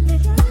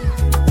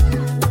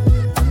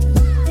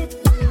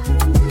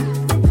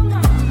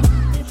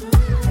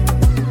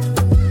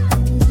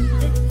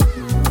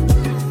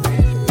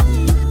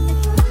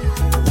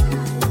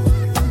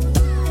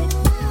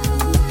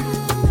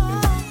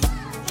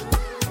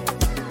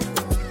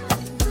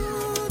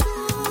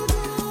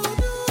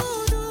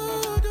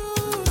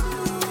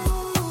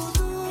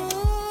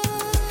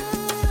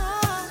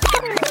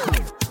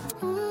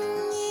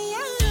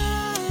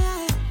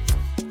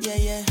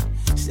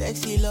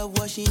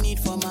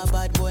 for my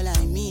bad boy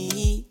like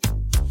me.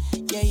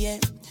 Yeah, yeah.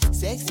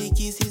 Sexy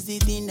kiss is the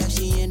thing that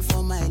she ain't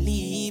for my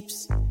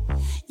lips.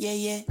 Yeah,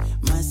 yeah.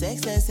 My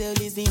sex herself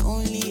is the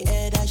only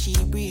air that she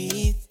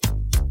breathes.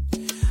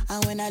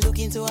 And when I look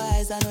into her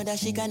eyes, I know that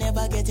she can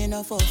never get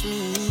enough of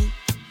me.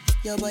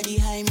 Your body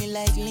high me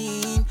like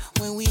lean.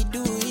 When we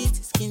do it,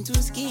 skin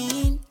to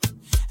skin.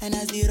 And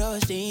as the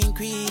rush they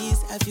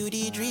increase, I feel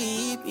the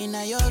drip in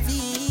your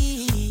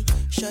V.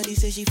 Shorty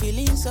say she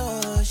feeling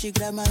so. She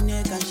grab my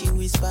neck and she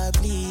whisper,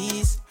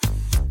 please.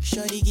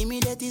 Shorty give me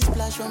that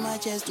splash from my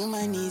chest to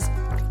my knees.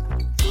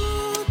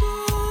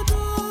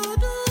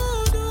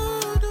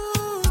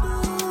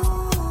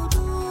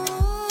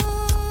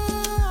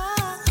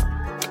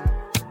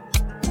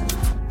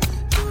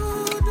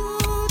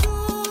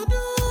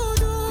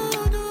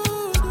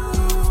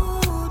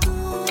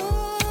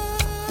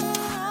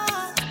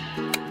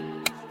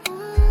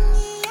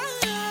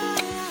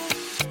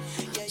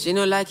 She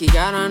no like it,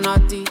 got on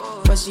naughty,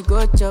 but she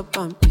go chop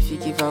am if you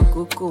give her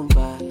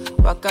cucumber.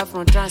 Waka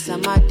from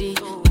Transamadi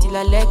till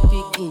her leg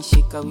begin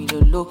shake her with a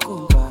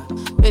locumba.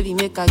 Baby,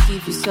 make her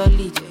give you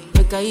solid,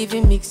 make her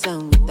even mix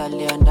am with her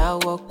lay and her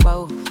walk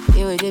pow.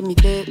 Hey, wait, let me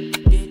tell you.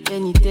 She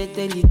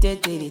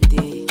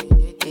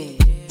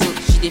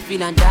dey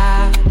feelin'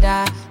 da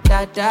da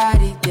da da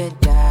da da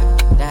da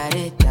da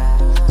da.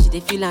 She dey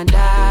feelin'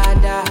 da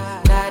da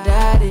da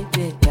da da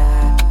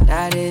da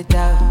da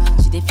da.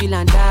 She dey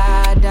feelin'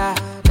 da da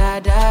da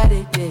da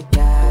da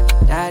da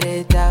da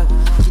da.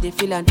 She dey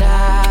feelin'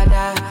 da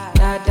da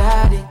da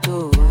da da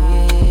do.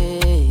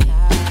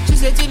 She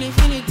say till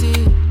infinity,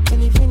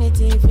 till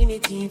infinity,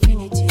 infinity,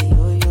 infinity.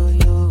 Yo yo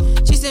yo.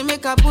 She say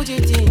make her put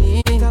it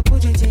in, make her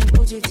put it in,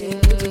 put it in,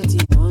 put it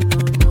in. No no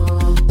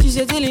no. She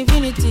say till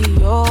infinity,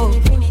 yo,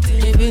 infinity,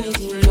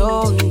 infinity,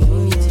 yo,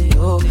 infinity,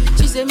 yo.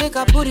 She say make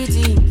her put it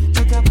in,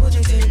 make her put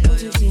it in,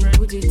 put it in,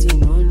 put it in.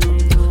 No no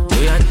no.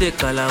 We are take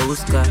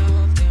Kalauska.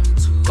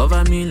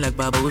 Cover me like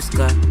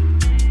babuska.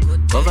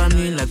 Cover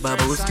me like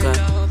babuska.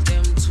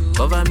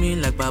 Cover me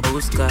like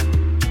babuska.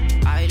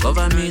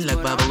 Cover me like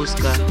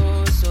babuska.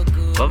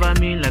 Cover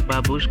me like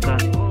babushka.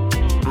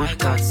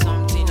 Bushka.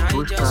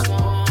 Bushka.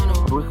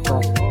 Bushka.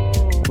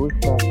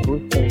 Bushka.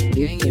 Bushka.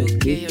 Can you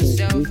get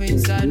yourself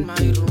inside my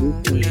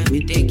room? Let me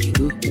take you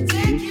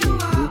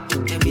up.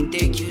 Let me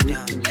take you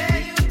down.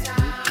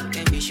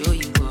 Let me show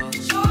you up.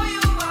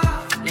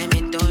 Let me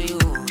turn you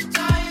on.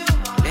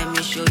 Let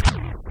me show you.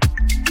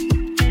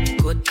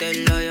 Go tell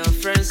all your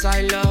friends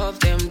I love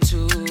them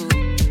too.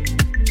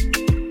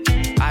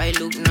 I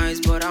look nice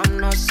but I'm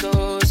not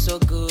so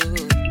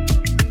good.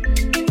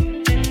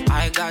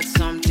 I got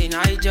something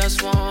I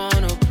just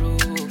wanna prove.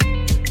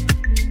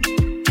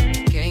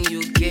 Can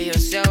you get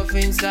yourself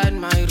inside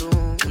my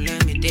room?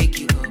 Let me take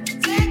you up.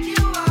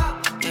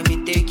 Let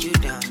me take you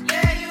down.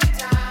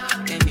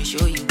 Let me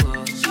show you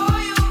up.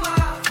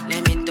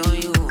 Let me turn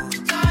you on.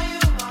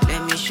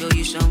 Let me show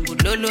you some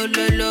good lo lo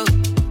lo lo.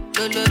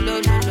 Lo lo lo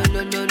lo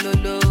lo lo lo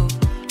lo.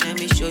 Let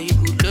me show you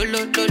good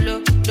lo lo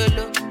lo lo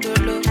lo lo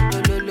lo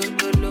lo lo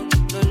lo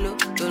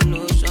lo lo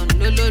son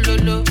lo lo lo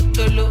lo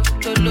lo lo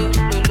lo lo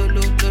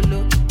lo lo lo.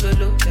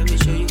 Let me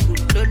show you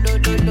good lo lo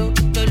lo lo lo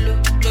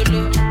lo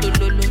lo lo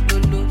lo lo lo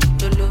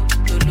lo.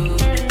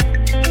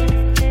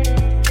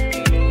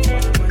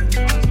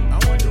 I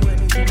want to do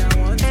anything I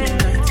want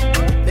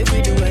tonight. Baby,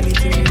 do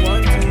anything you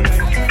want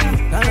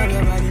tonight. None of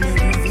your body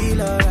make me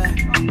feel alright.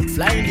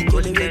 Flying the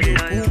color make you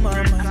cool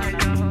my mind.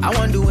 I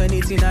want to do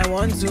anything I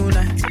want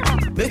tonight.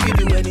 Make you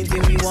do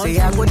anything we want. Say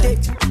I go take,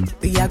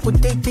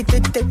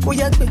 oh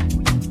yeah,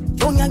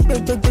 don't yak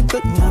take, I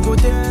go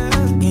take,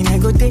 and I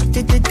go take,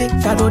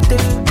 I go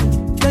take,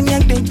 don't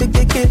yak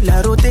take,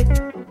 la rote,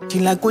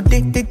 till I go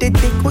take,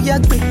 oh yeah,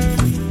 take, I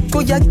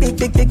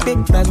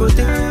go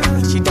take,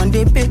 she done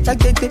dey pay,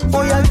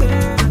 oh yeah,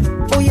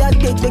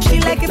 take, she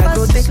like it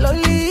fast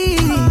slowly.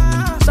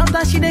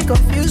 Sometimes she dey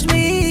confuse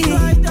me.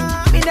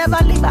 Me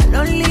never leave her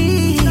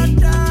lonely.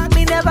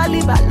 Me never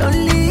leave her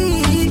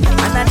lonely.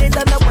 And I did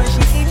turn up when she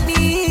need me.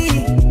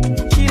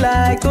 She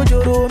like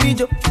Ojoro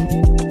Mijo.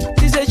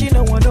 She say she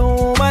no want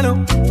no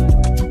man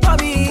for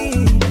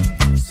me.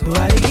 So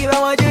I give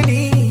her what you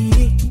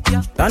need.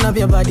 Turn up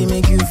your body,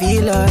 make you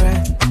feel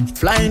alright.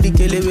 Flying the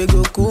kele we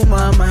go cool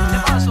my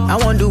mind. I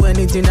won't do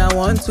anything I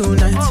want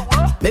tonight.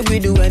 Make we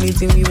do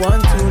anything we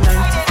want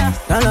tonight.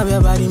 Turn up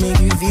your body, make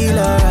you feel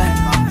alright.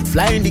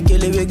 Flying the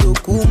kele we go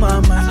cool my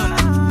mind.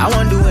 I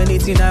won't do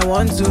anything I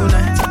want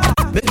tonight.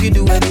 Make you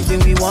do anything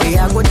we want. Say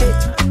I go take,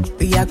 oh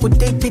yeah, take, oh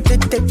yeah,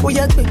 take, oh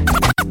yeah, take, I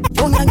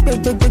go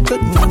take, I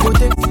go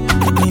take,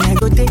 I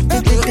go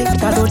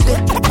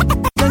take,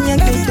 don't yeah,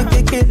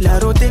 take, la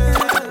rote,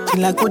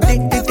 till I go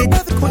take,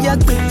 oh yeah,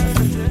 take,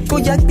 Oh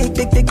yeah, take,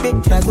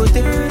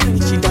 Dangote.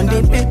 She done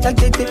the pay,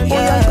 take.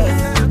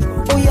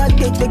 Oh yeah,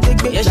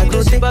 take. Yeah, she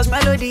do super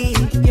melody.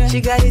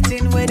 She got it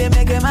in where they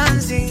make a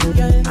man sing.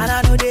 And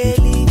I know they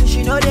leave,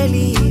 she know they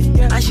leave.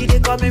 And she they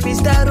call me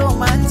Mr.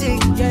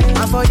 Romantic.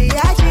 And for the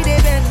art, she they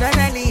bend on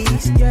her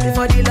knees.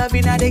 For the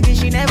loving and the kiss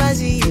she never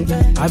see.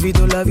 Have you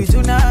to love you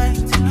tonight?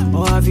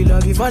 Or have you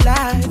love you for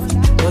life?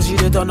 Cause she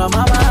they turn on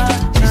my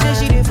mind. She say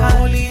she they for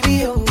only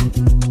Rio.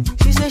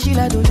 She say she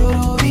like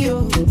Dojoro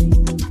Rio.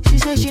 She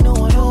say she no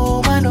want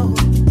no man no.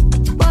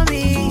 But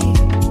me,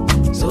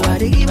 so I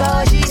they give her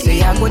what she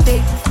say. I go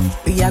take,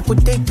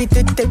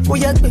 oh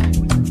yeah,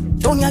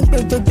 don't yank,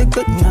 take, I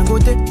go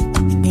take,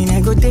 I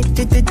go take,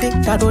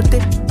 I go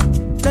take,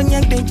 don't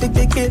yank,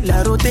 take,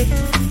 la rote,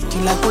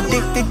 till I go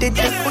take,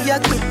 oh yeah,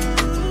 take,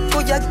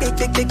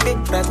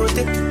 I go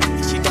take,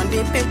 she done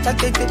the pay,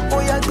 take, oh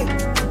yeah, take,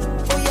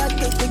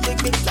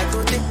 I go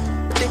take.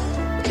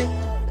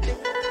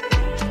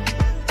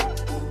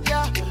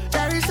 Yeah,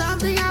 there is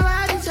something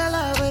about this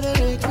love where they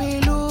make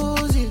me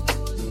lose it.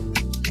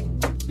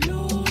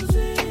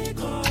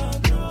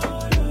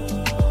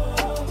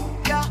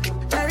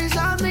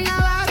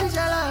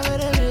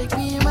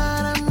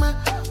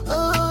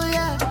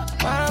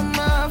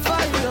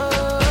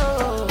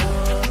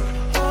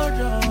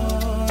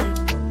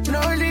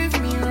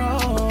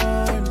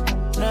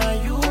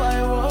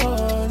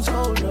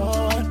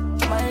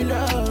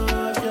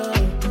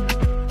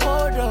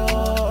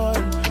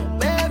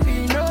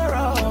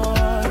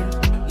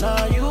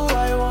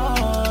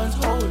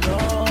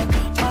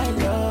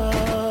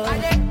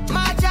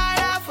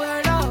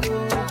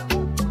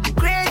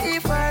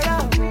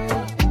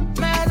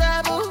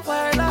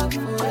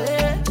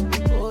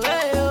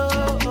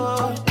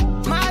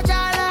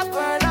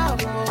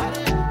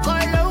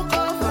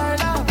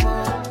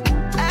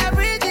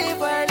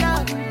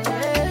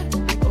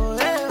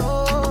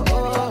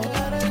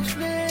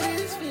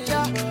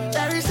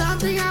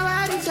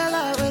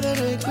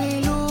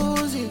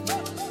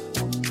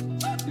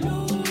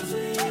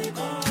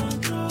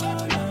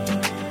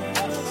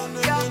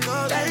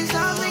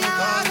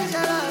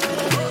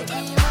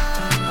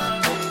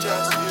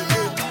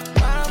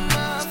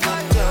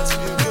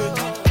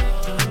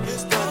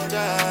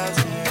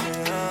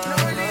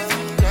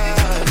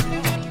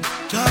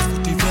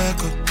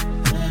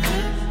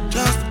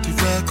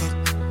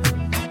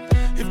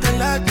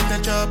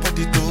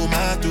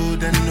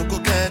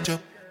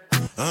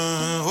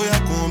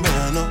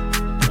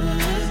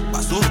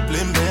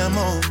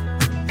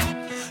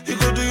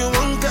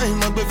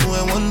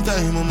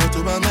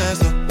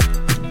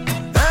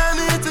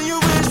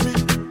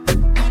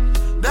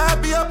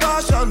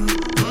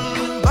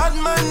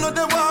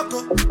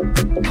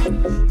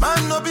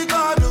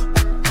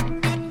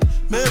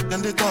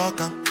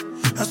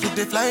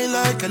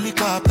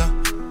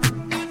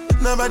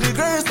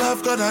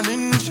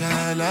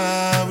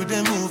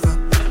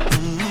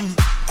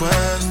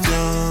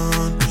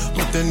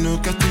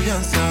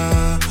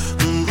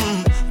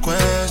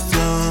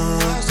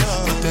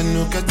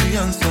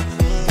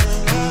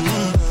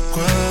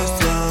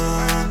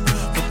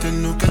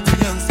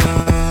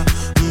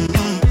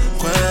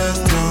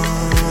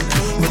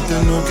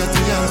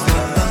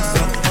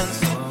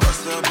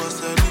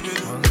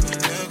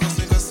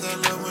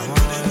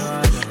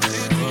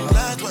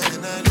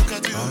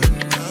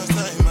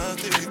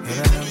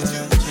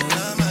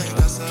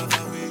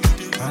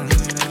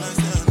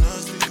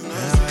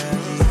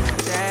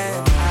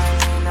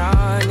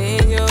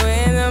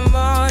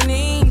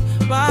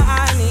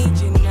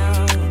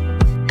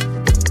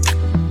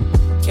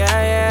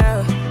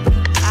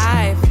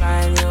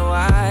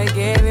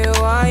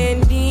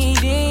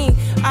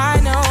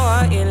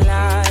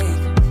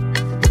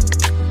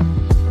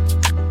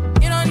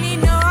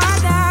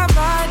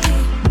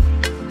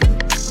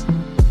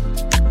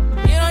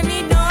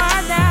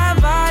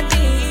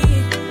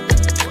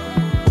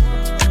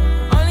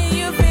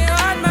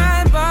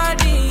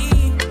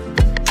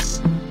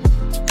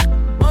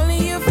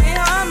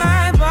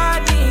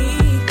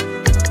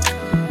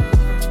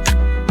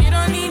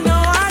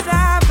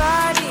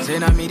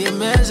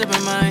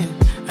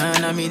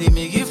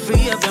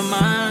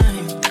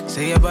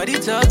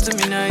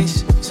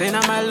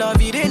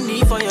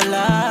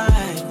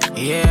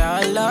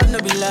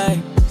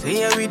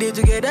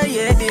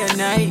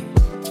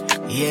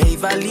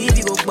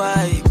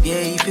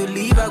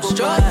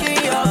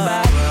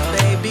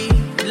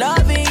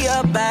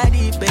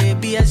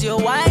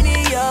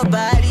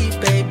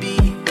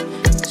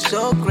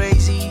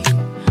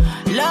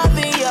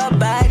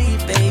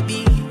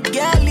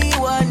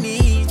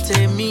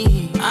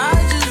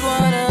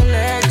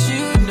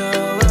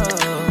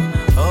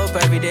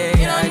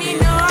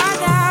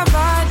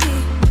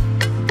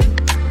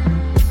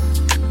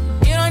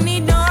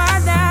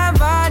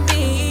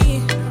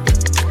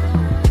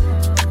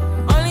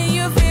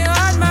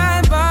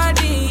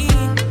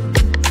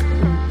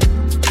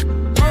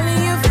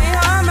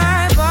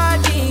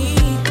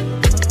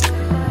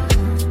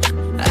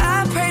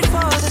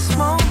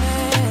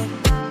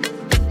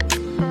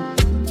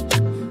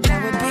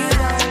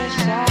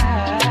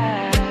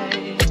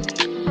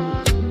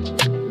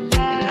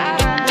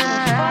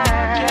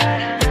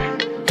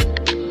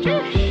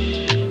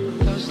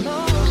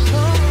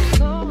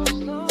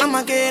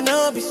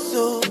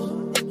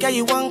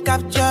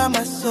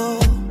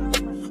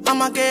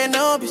 Mama can't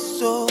no be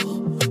so.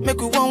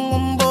 Make we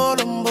one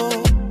bolombo.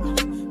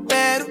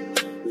 Better,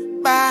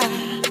 bye.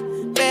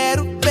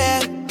 Better,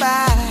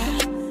 bye.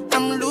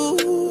 I'm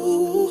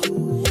loose.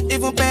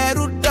 Even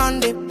Peru done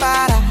the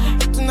para.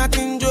 Tonight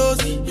in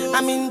Josie,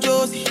 I'm in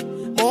Josie.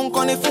 Won't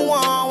call if you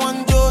want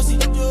one Josie.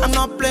 I'm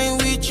not playing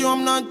with you,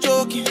 I'm not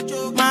joking.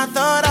 My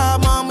thought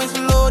of mom is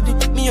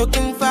loaded. Me, you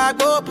can fight,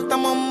 but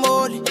I'm on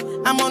board.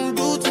 I'm on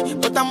duty,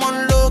 but I'm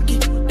on low-key.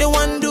 They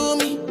want do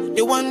me,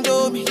 they want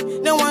do me.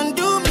 They want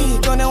do me,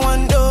 cause they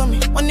want do me.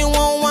 When you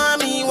won't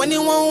want me, when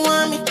you won't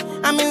want me.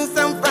 I'm in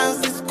San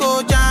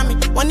Francisco, Jammy.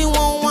 When you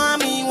won't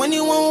want me, when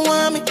you won't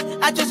want me.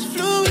 I just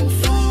flew in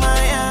from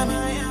Miami.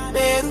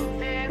 Peru,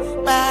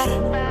 para.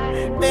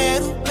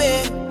 Peru,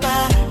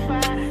 para.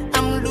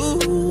 I'm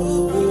loose.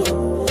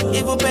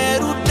 Even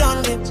Peru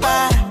done the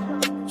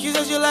para. She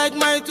says you like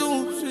my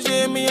tunes. She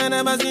say me I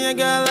never seen a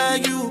girl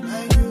like you.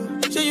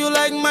 Say you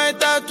like my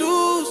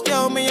tattoos.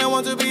 Tell me I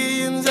want to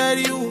be inside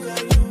you.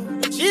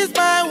 She's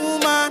my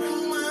woman.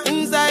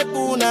 Inside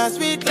Puna,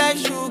 sweet like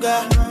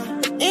sugar.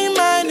 In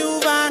my new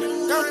van,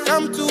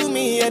 come to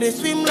me, yeah, they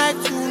swim like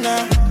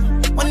tuna.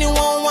 When you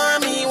won't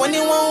want me, when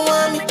you won't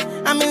want me.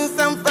 I'm in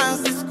San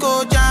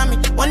Francisco, Jammy.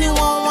 When you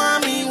won't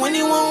want me, when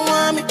you won't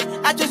want me.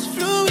 I just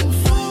flew in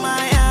from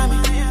Miami.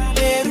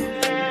 Peru,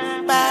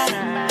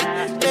 para.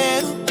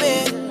 Peru,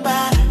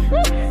 para.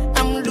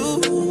 I'm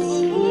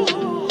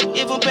loose.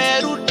 Even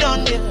Peru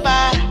done the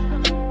para.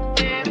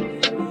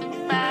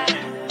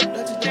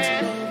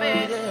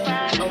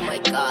 Oh my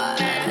God,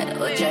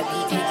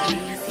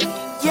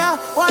 yeah,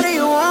 what do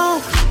you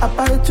want? I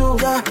buy two,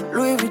 yeah,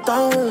 Louis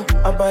Vuitton.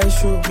 I buy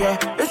shoes, yeah.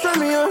 Listen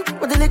me up,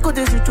 but the liquor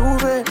is too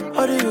bad.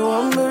 What do you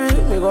want,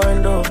 baby? Me go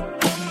and do.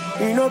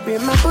 You know, be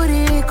my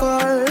booty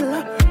call.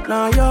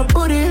 Now your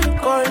booty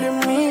calling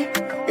me.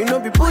 You know,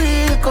 be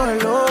booty call,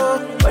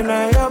 oh. But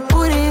now your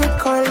booty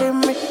calling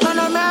me. Man,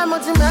 I'm I'm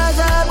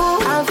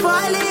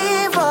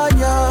falling for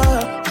you.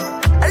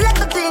 I like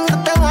the things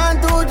that I want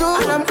to do,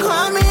 and I'm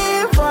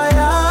coming for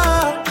you.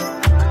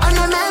 And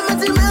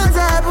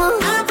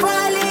I'm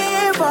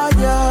falling for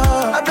you.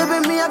 Baby,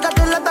 me, I got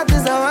a lot of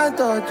things I want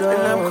to do,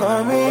 and I'm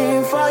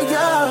coming for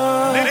you.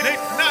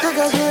 Take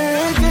a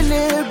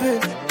baby,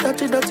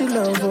 dirty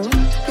love,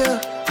 yeah.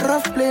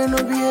 Rough play, no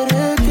be a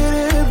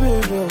regular,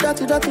 baby.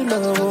 Dirty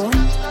love,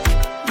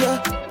 yeah.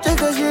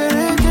 Take a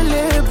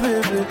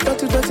baby,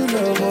 dirty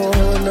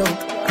love, no.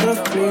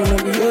 Rough play, no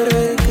be a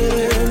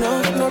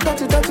regular, no.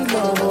 Dirty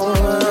love,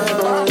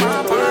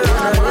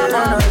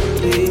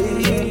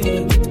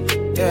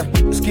 yeah.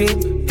 Skin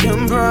can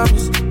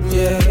promise,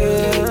 yeah.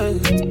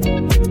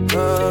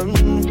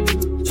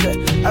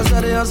 I saw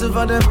the hustle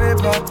for the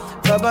paper.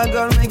 Baba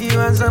God make you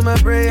answer my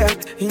prayer.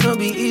 It no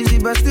be easy,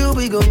 but still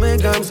we gon'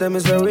 make 'em. Say me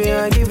sorry,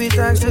 I give it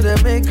thanks to the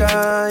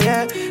maker,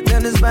 yeah.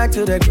 Then it's back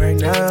to the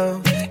grind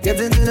now. Get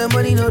into the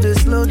money, no they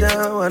slow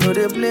down. I know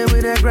they play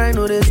with that grind,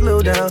 no they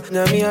slow down.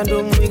 Now me and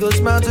them, we go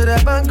smile to the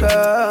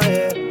banker,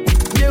 yeah.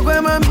 Yeah,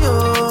 where my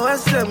mule, I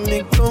said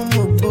me come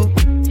up.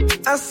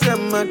 I said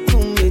my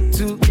come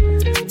too.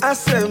 I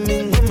said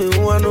me no me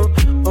wanna.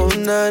 Oh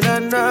na na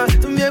na.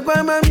 Yeah,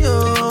 where my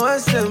mule, I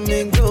said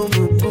me come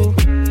up.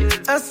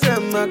 I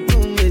said my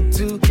come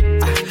too.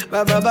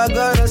 Baba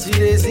God, I see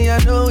they see. I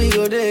know we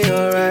go day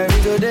alright. We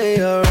go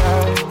day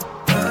alright.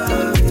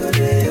 We go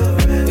day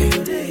alright. We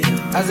go day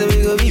alright. I said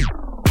we go be.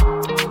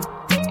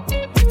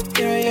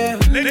 Yeah.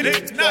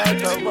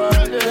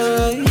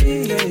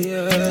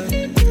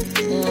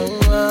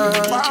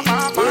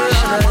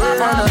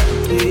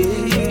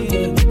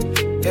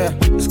 Yeah,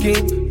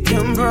 skin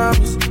can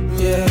promise,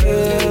 yeah.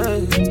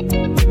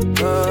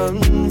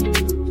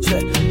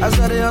 Check. I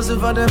saw the hustle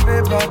for the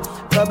paper.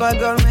 Baba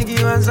God make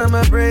you answer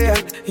my prayer.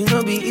 It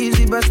no be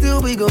easy, but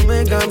still we gon'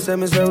 make 'em. Say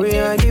me sorry,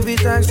 I give it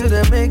thanks to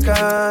the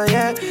maker,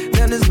 yeah.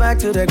 Then it's back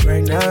to the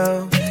grind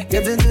now.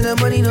 Get into the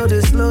money, no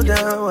they slow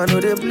down. I know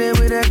they play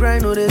with that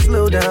grind, no they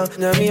slow down.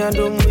 Now me and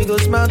them, we go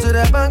smile to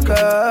the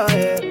banker,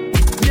 yeah.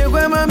 Yeah,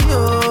 where my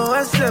mule,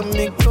 I said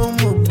me come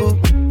up.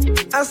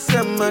 I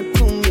said my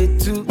come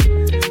too.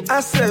 I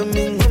said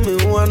me no me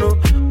wanna.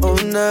 Oh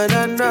na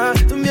na na.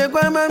 Yeah,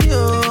 where my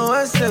mule,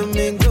 I said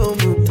me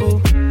come up.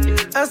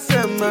 I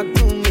said my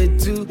come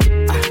too.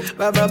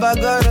 Baba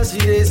God, I see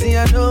they see.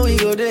 I know we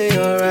go day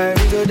alright.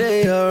 We go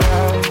day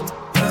alright.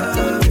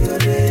 We go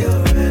day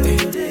alright. We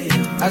go day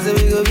alright. I said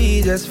we go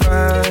be just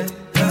fine.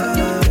 We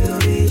go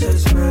be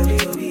just fine. We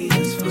go be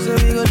just fine. So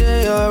we go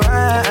day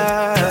alright.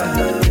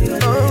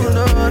 Oh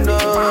no.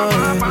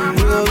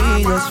 We go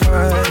be just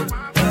fine.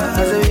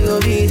 I said we go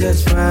be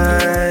just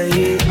fine.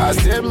 Yeah. I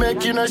said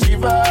make you no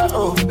shiva,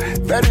 oh.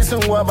 Very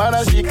soon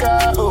wabana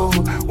shika, oh.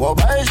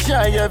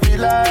 Wabaisha ya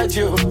village,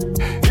 oh.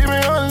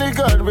 Even only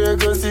God will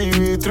go see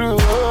you through,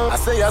 oh. I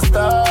say a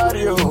star,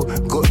 yo.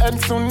 Go and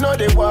soon know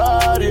they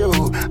worry,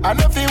 oh. I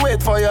know if you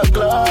wait for your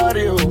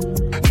glory, oh.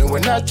 No we're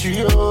not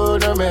you,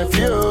 no me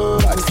few.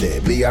 Man say,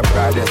 be a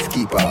brother's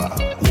keeper.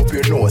 Hope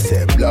you know,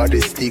 say, blood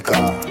is sticker.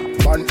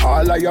 Man,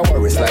 all of your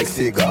worries like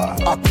cigar.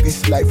 Act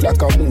this life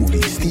like a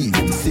movie,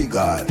 Steven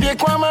Seagal. Ye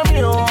kwa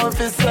mami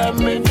officer,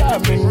 me da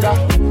minda.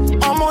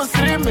 Almost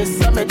 3 miss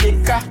me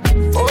dika.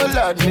 Oh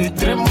Lord, me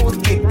 3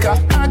 mood kika.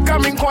 I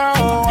come in kwa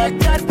I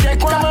can't take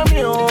kwa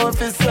mami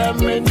officer,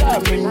 me da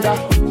minda.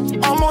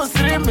 Almost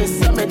 3 miss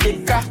me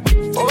dika.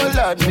 Oh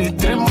Lord, me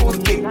 3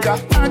 mood kika.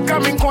 I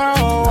come in kwa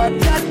I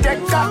can't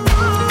take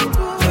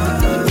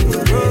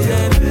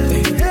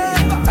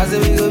I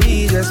said we gon'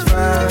 be just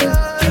fine.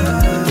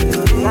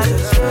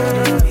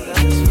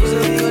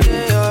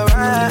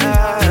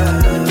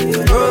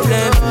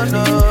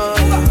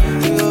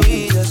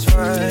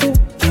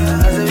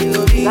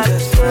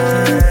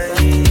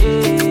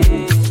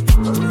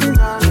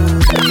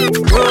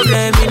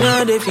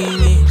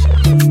 Finish.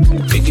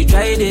 Make you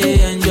try to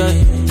enjoy.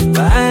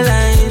 But I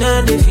line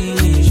not the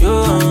finish.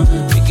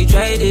 Make you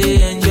try to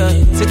enjoy.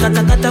 Say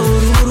kata kata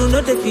uru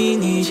not the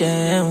finish.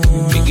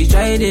 Make you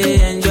try to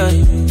enjoy.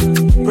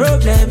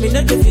 Problem is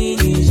not the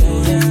finish.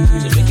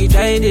 So make you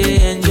try to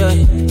enjoy.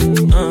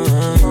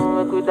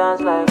 Make you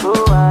dance like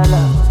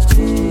Luala.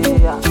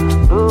 Yeah,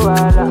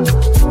 Luala.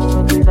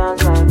 Make you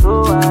dance like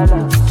Luala.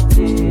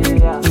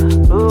 Yeah,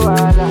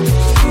 Luala.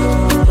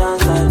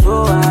 Dance like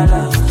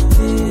Luala.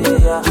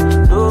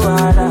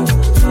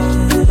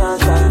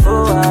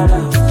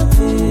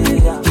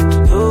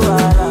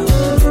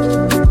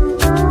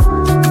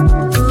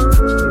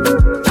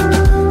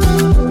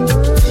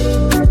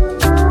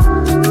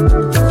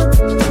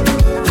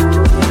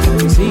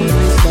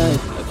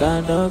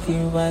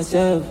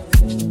 Myself,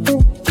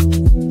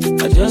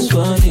 I just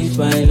want to live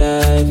my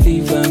life,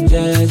 if I'm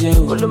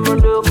judging. I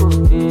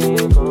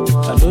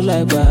don't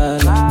like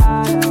bad,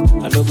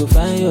 I don't go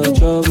find your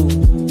trouble.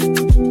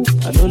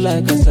 I don't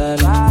like a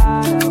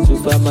salad, so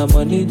far my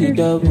money the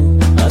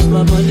double. As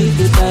my money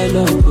the pile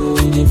up,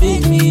 it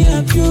make me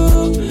happy,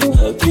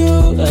 happy.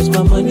 As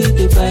my money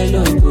the pile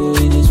up,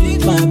 it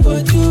sweet my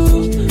but you.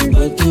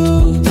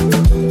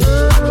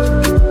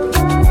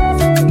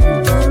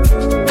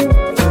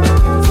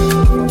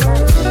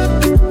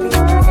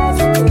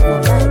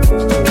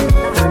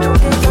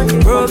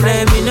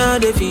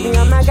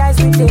 My guys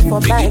we take for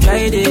bike.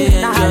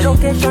 Now her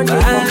location is for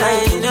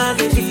mine.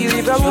 If you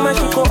leave a woman,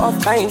 she go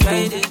off fine.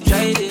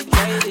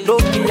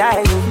 Don't be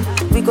lying.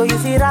 We go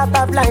use it up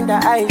blind the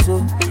eyes.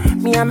 Oh.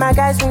 Me and my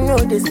guys we know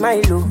they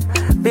smile. Oh.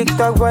 Big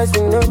talk boys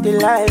we know they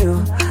lie.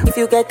 Oh. If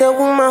you get a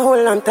woman,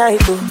 hold on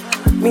tight. Oh.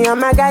 Me and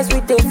my guys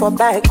we take for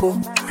bike. Oh.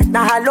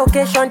 Now her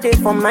location take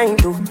for mine.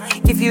 Oh.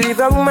 If you leave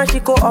a woman, she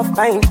go off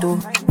fine. Oh.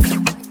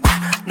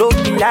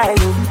 Don't be lying.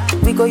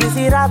 We go use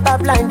it up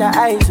blind the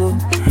eyes. Oh.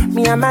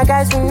 Me and my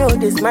guys, we know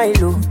they smile,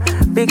 oh.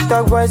 Big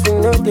talk boys, we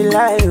know they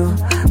lie, oh.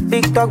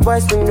 Big talk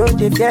boys, we know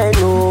they fear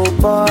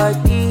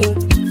nobody.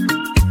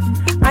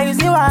 And you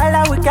see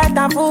wahala, we got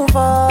a fool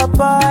for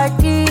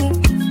body.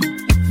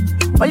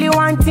 Only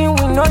one thing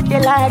we know they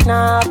like,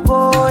 now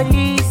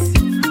police.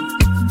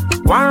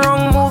 One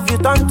wrong move, you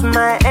turn to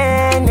my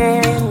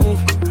enemy.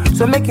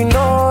 So make you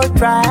no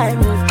try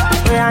me.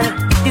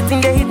 Yeah. The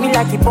thing they hit me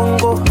like a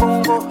bongo.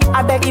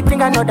 I beg you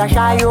bring another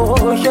shy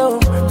show.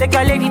 Take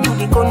your lady to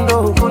the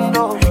condo.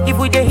 If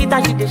we dey hit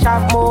and she dey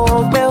sharp more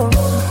well.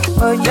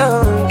 Oh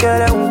yo,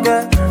 girl.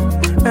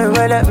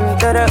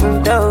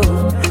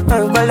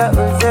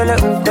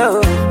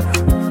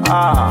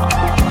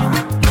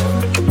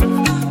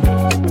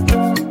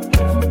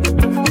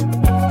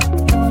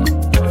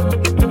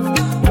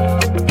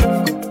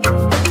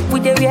 We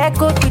dey wear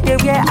coat, we dey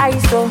wear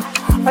ISO.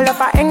 All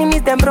of our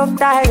enemies them broke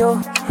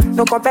tie.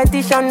 No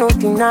competition, no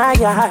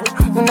denial.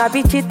 We not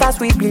be cheaters,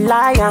 we be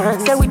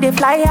lions. Say we dey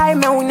fly high,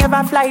 man, we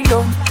never fly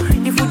low.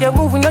 If we dey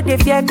move, we know they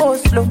fear go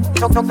slow.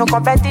 No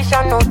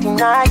competition, no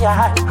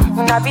denial.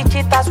 We not be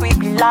cheaters, we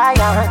be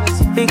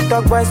lions. Big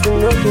dog boys, we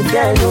know they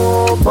fear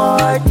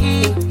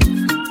nobody.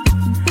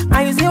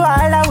 And you see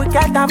wahala, we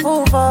got a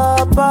fool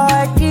for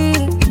body.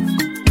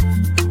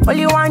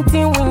 Only one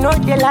thing we know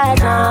they like,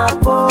 now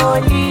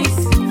police.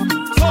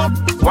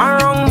 One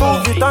wrong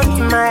move, you turn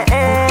to my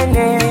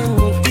enemy.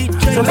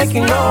 So make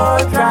you no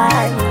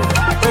try me.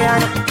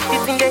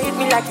 This thing they hit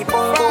me like a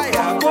bongo.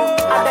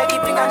 I beg you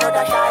bring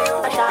another shy.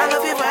 I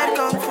love you fight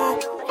kung fu,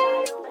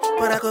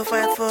 but I go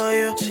fight for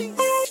you.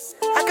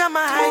 I got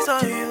my eyes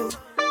on you.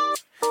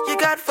 You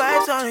got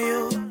vibes on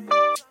you.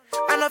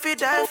 I love you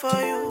die for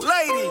you,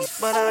 ladies,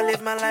 but I'll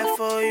live my life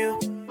for you.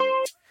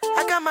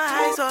 I got my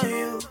eyes on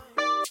you.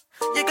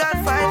 You got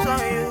vibes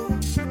on you.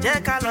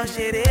 Jack I love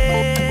shit.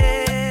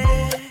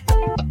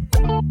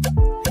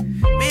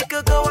 We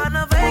could go on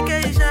a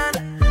vacation,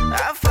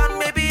 have fun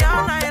maybe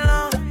all night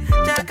long.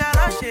 Jack I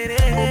love shit.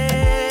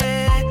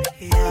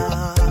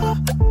 Yeah.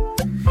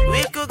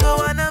 We could go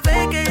on a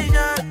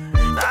vacation,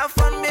 have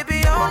fun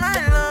maybe all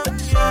night long.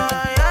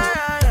 Yeah.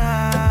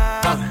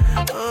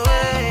 Oh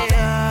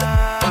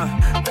yeah.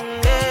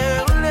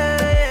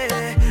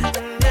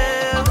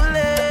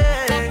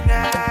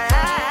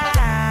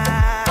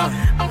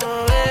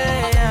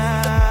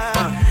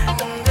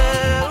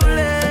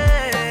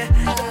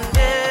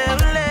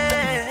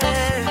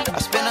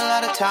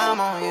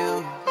 time on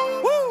you.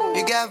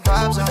 You got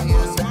vibes on you.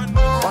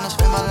 Wanna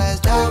spend my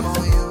last dime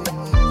on you.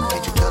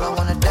 Hate you till I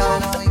wanna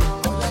dine on you.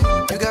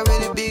 You got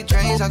really big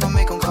dreams, I gon'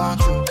 make them come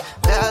true.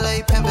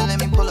 Valet pimpin', let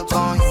me pull up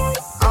on you.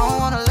 I don't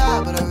wanna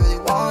lie, but I really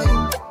want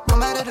you. No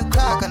matter the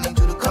clock, I need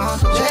you to come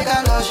through. Check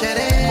out Lord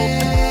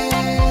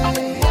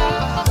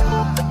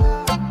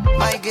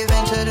might give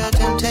in to the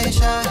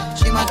temptation.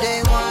 She my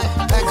day one.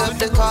 Back up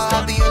the car,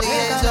 I'll be your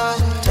liaison.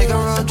 Take a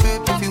road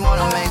trip if you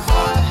wanna make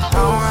fun. I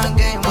don't run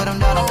game, but I'm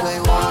down to play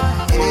one.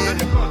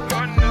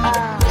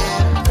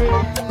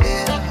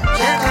 Yeah.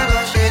 Check out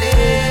Lord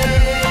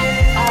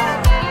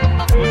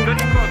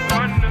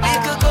we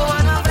could go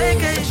on a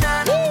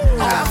vacation.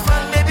 Have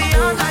fun, baby,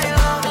 all night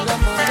long.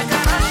 Check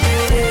out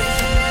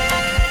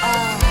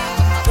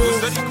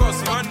Lord we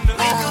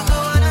could go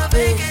on a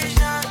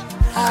vacation.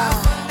 Have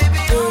fun,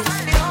 baby, all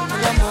night long.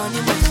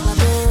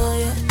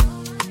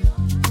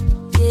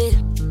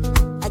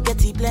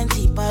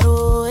 Plenty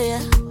paro,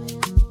 yeah.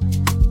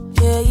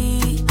 Yeah,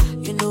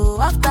 you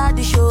know after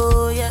the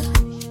show, yeah.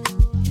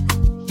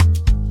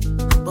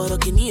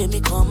 But can you hear me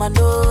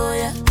commando,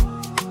 yeah.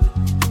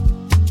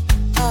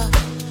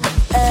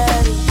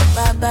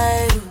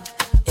 Baba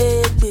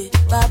Egbe,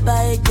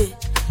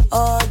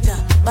 Oja,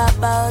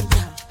 Baba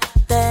Oja,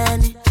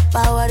 Tenny,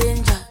 Power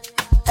Ranger,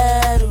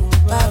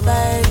 Baba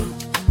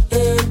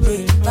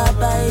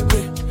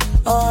Egbe,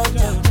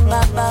 Oja,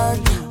 Baba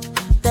Oja,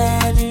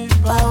 Tenny,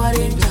 Power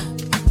Ranger.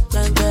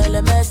 Girl, I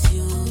mess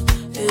you,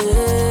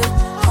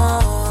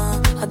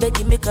 I beg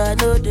you make I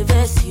know the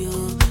best you,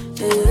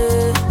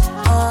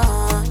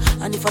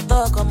 and if I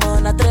talk, I'm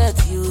on a threat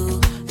you,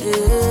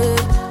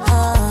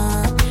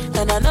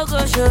 and I no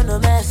go show no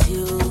mess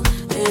you,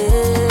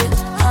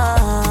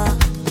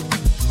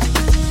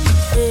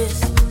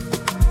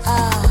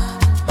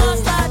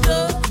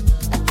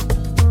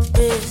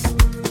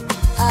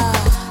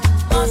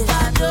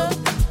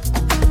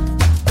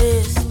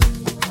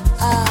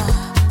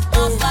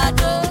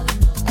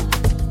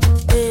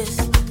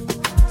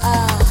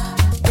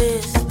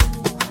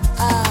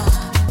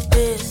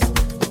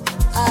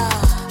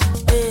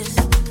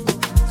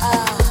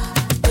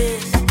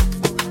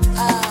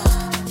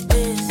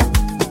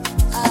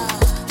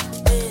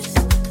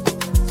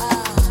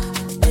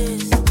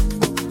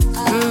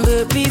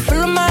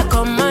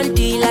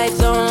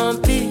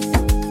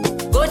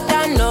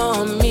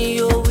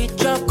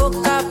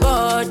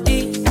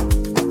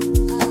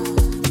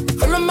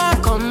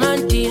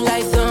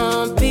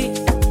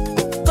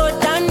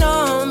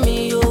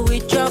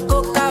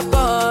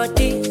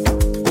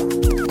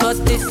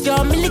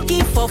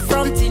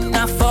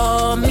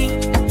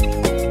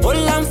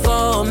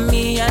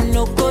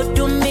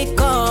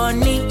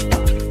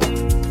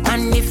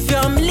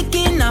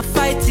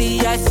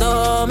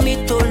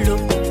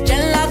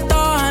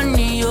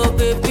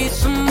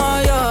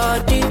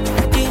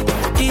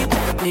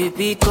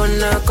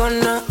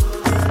 Kona,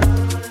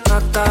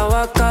 waka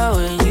waka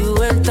when you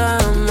enter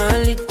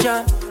Malicha.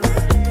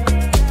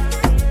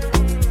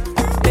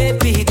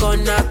 Baby,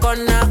 kona,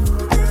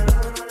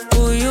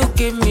 will you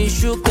give me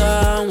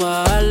sugar,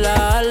 wala,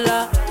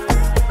 ala.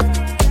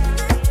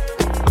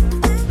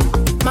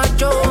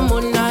 Macho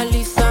Mona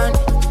Lisa,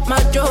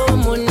 Macho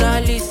Mona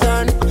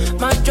Lisa,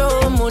 Macho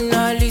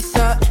Mona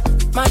Lisa,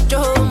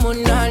 Macho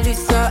Mona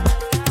Lisa,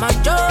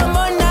 Macho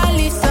Mona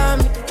Lisa,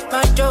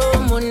 Macho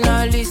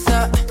Mona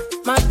Lisa.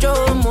 Macho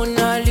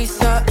Mona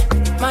Lisa,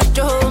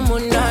 Macho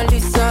Mona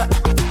Lisa.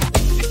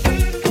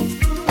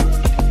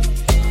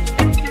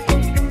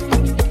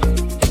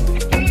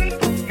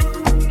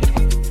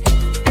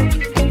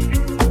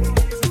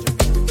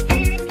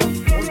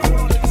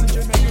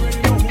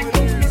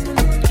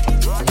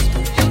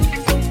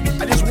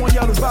 I just want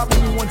y'all to vibe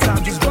with me one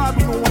time. Just vibe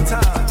with me one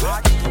time.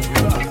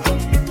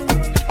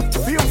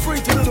 Feel free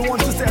to do the one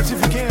two steps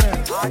if you can.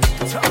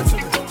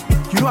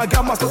 You know I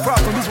got my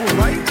surprise on this one,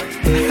 right?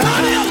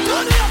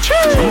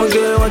 I'ma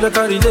get what I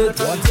carry late.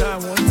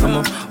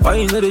 Why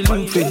you know the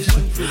link face?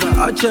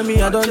 I tell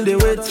me I don't dey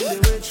wait.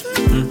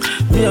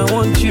 Me I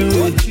want you.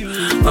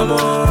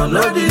 I'ma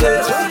not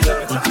delay.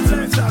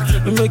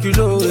 We make you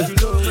know it.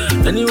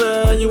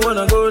 Anywhere you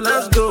wanna go,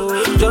 let's go.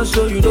 Just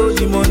so you know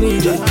the money.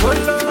 Just